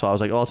first half. So I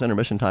was like, oh, it's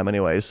intermission time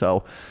anyway.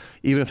 So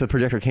even if the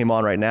projector came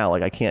on right now,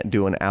 I can't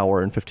do an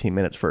hour and 15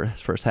 minutes for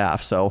first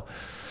half. So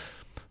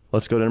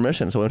let's go to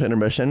intermission. So I went to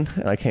intermission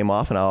and I came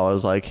off and I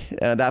was and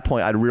at that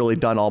point I'd really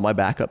done all my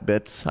backup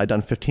bits. I'd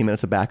done 15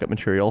 minutes of backup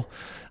material.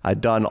 I'd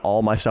done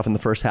all my stuff in the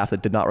first half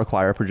that did not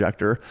require a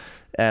projector.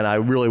 And I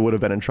really would have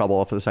been in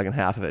trouble for the second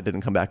half if it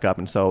didn't come back up.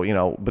 And so,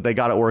 but they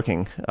got it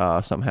working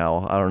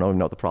somehow. I don't even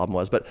know what the problem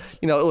was. But,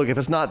 look, if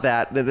it's not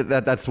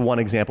that's one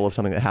example of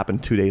something that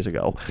happened 2 days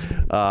ago.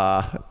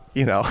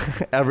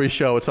 Every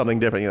show it's something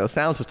different.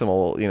 Sound system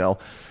will,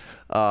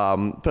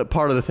 but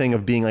part of the thing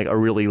of being a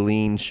really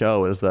lean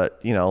show is that,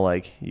 you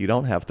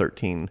don't have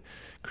 13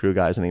 crew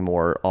guys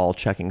anymore, all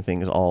checking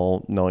things,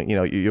 all knowing,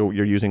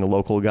 you're using a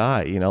local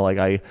guy,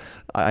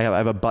 I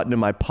have a button in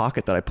my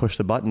pocket that I push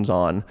the buttons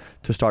on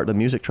to start the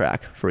music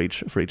track for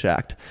each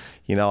act.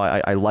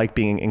 I like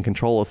being in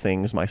control of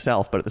things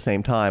myself, but at the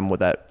same time,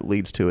 what that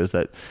leads to is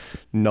that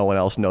no one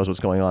else knows what's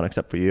going on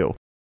except for you.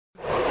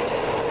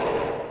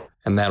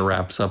 And that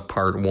wraps up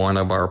part 1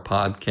 of our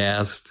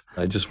podcast.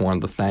 I just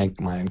wanted to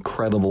thank my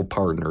incredible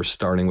partners,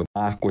 starting with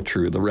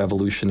AquaTrue, the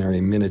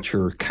revolutionary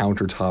miniature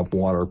countertop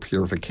water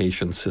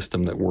purification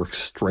system that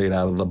works straight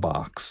out of the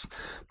box.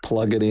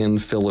 Plug it in,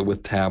 fill it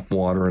with tap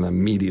water, and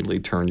immediately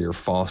turn your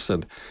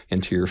faucet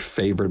into your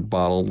favorite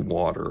bottled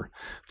water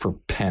for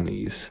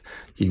pennies.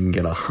 You can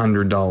get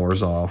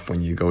 $100 off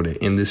when you go to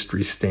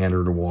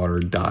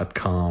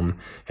industrystandardwater.com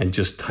and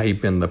just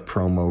type in the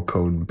promo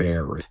code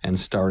BARRY and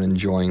start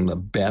enjoying the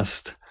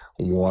best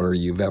water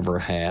you've ever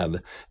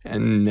had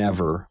and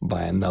never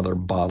buy another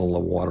bottle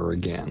of water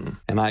again.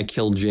 And I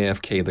Killed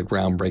JFK, the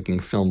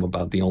groundbreaking film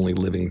about the only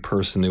living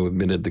person who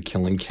admitted to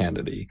killing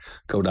Kennedy.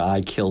 Go to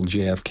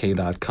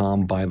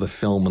ikilledjfk.com, buy the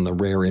film and the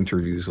rare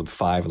interviews with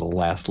 5 of the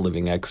last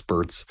living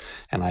experts,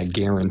 and I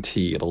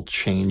guarantee it'll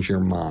change your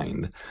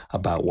mind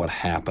about what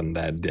happened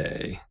that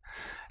day.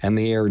 And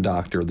the Air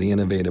Doctor, the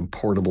innovative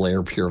portable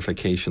air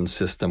purification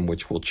system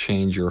which will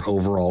change your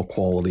overall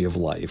quality of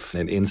life.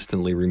 It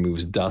instantly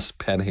removes dust,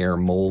 pet hair,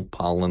 mold,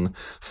 pollen,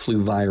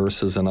 flu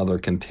viruses, and other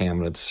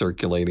contaminants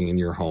circulating in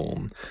your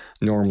home.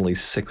 Normally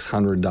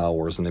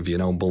 $600, and if you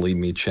don't believe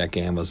me, check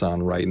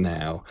Amazon right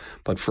now.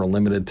 But for a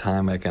limited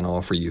time, I can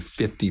offer you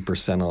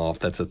 50% off.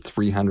 That's a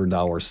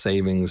 $300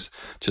 savings.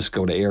 Just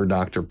go to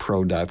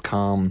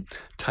airdoctorpro.com,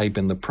 type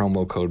in the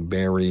promo code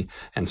BARRY,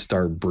 and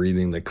start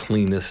breathing the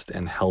cleanest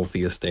and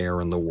healthiest air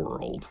in the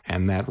world.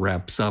 And that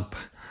wraps up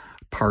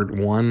part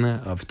 1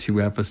 of 2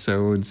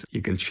 episodes.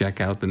 You can check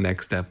out the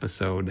next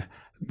episode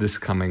this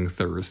coming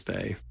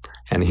Thursday.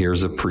 And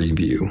here's a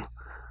preview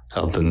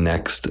of the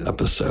next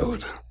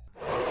episode.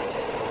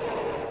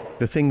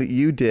 The thing that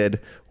you did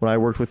when I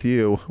worked with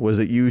you was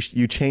that you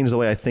changed the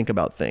way I think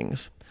about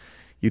things.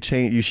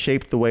 You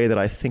shaped the way that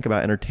I think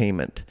about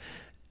entertainment.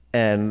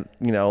 And,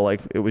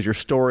 like it was your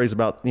stories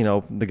about,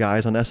 the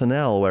guys on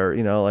SNL where,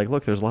 like,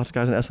 look, there's lots of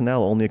guys on SNL,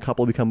 only a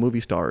couple become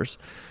movie stars.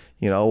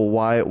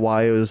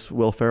 Why is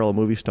Will Ferrell a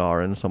movie star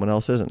and someone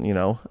else isn't,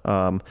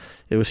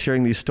 it was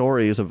hearing these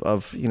stories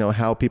of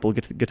how people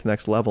get to the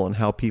next level and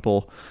how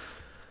people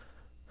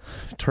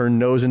turn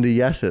no's into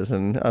yeses,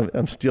 and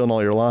I'm stealing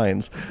all your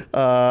lines.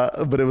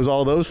 But it was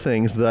all those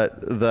things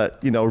that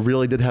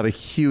really did have a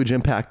huge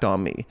impact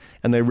on me.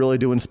 And they really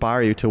do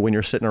inspire you to when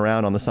you're sitting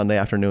around on the Sunday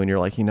afternoon, you're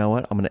like, you know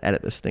what? I'm going to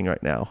edit this thing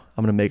right now.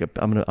 I'm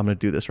going to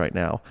do this right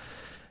now.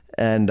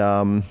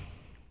 And,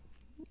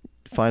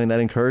 finding that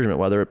encouragement,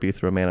 whether it be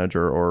through a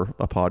manager or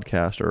a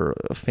podcast or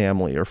a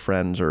family or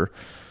friends or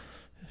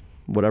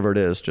whatever it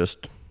is,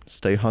 just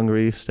stay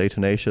hungry, stay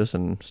tenacious,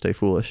 and stay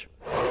foolish.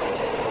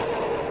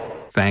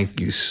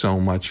 Thank you so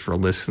much for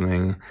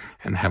listening,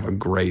 and have a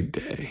great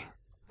day.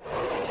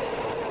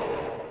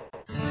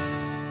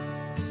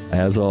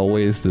 As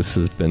always, this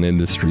has been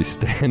Industry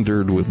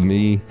Standard with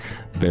me,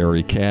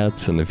 Barry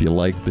Katz. And if you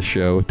like the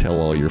show, tell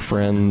all your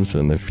friends.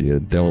 And if you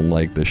don't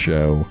like the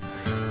show,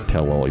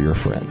 tell all your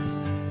friends.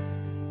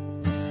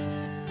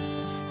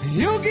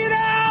 You get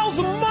all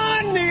the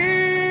money,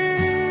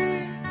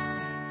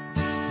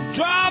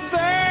 drive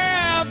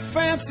that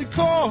fancy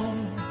car.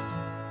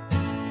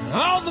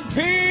 All the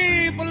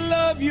people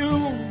love you,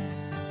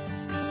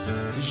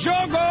 'cause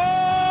you're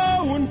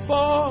going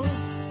far.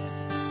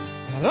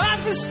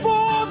 Life is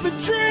for the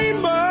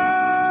dreamers,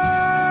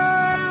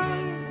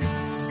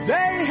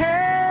 they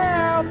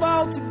have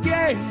all to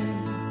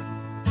gain.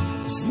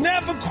 It's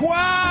never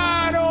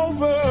quite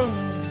over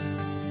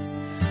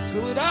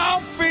till it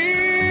all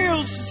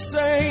feels the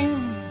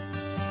same.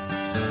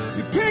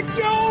 You pick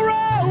your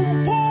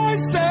own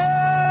poison,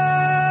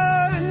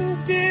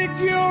 dig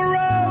your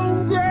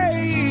own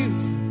grave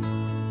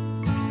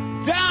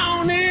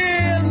down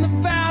in the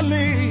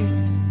valley.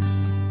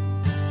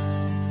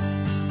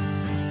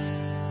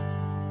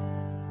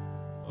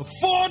 A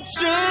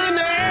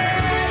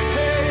fortunate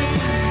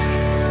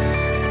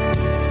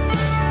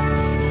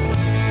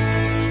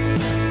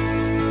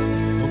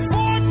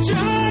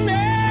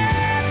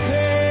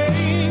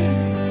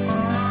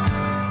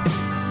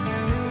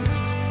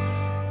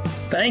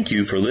Thank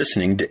you for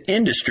listening to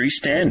Industry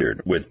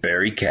Standard with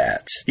Barry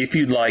Katz. If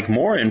you'd like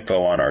more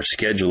info on our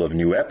schedule of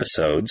new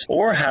episodes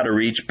or how to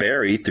reach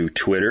Barry through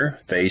Twitter,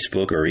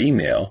 Facebook, or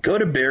email, go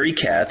to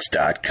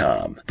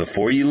barrykatz.com.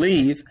 Before you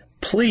leave,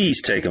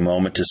 please take a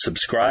moment to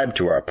subscribe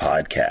to our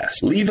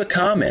podcast. Leave a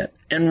comment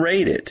and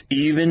rate it,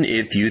 even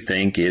if you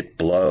think it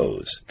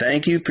blows.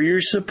 Thank you for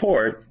your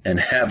support and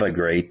have a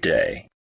great day.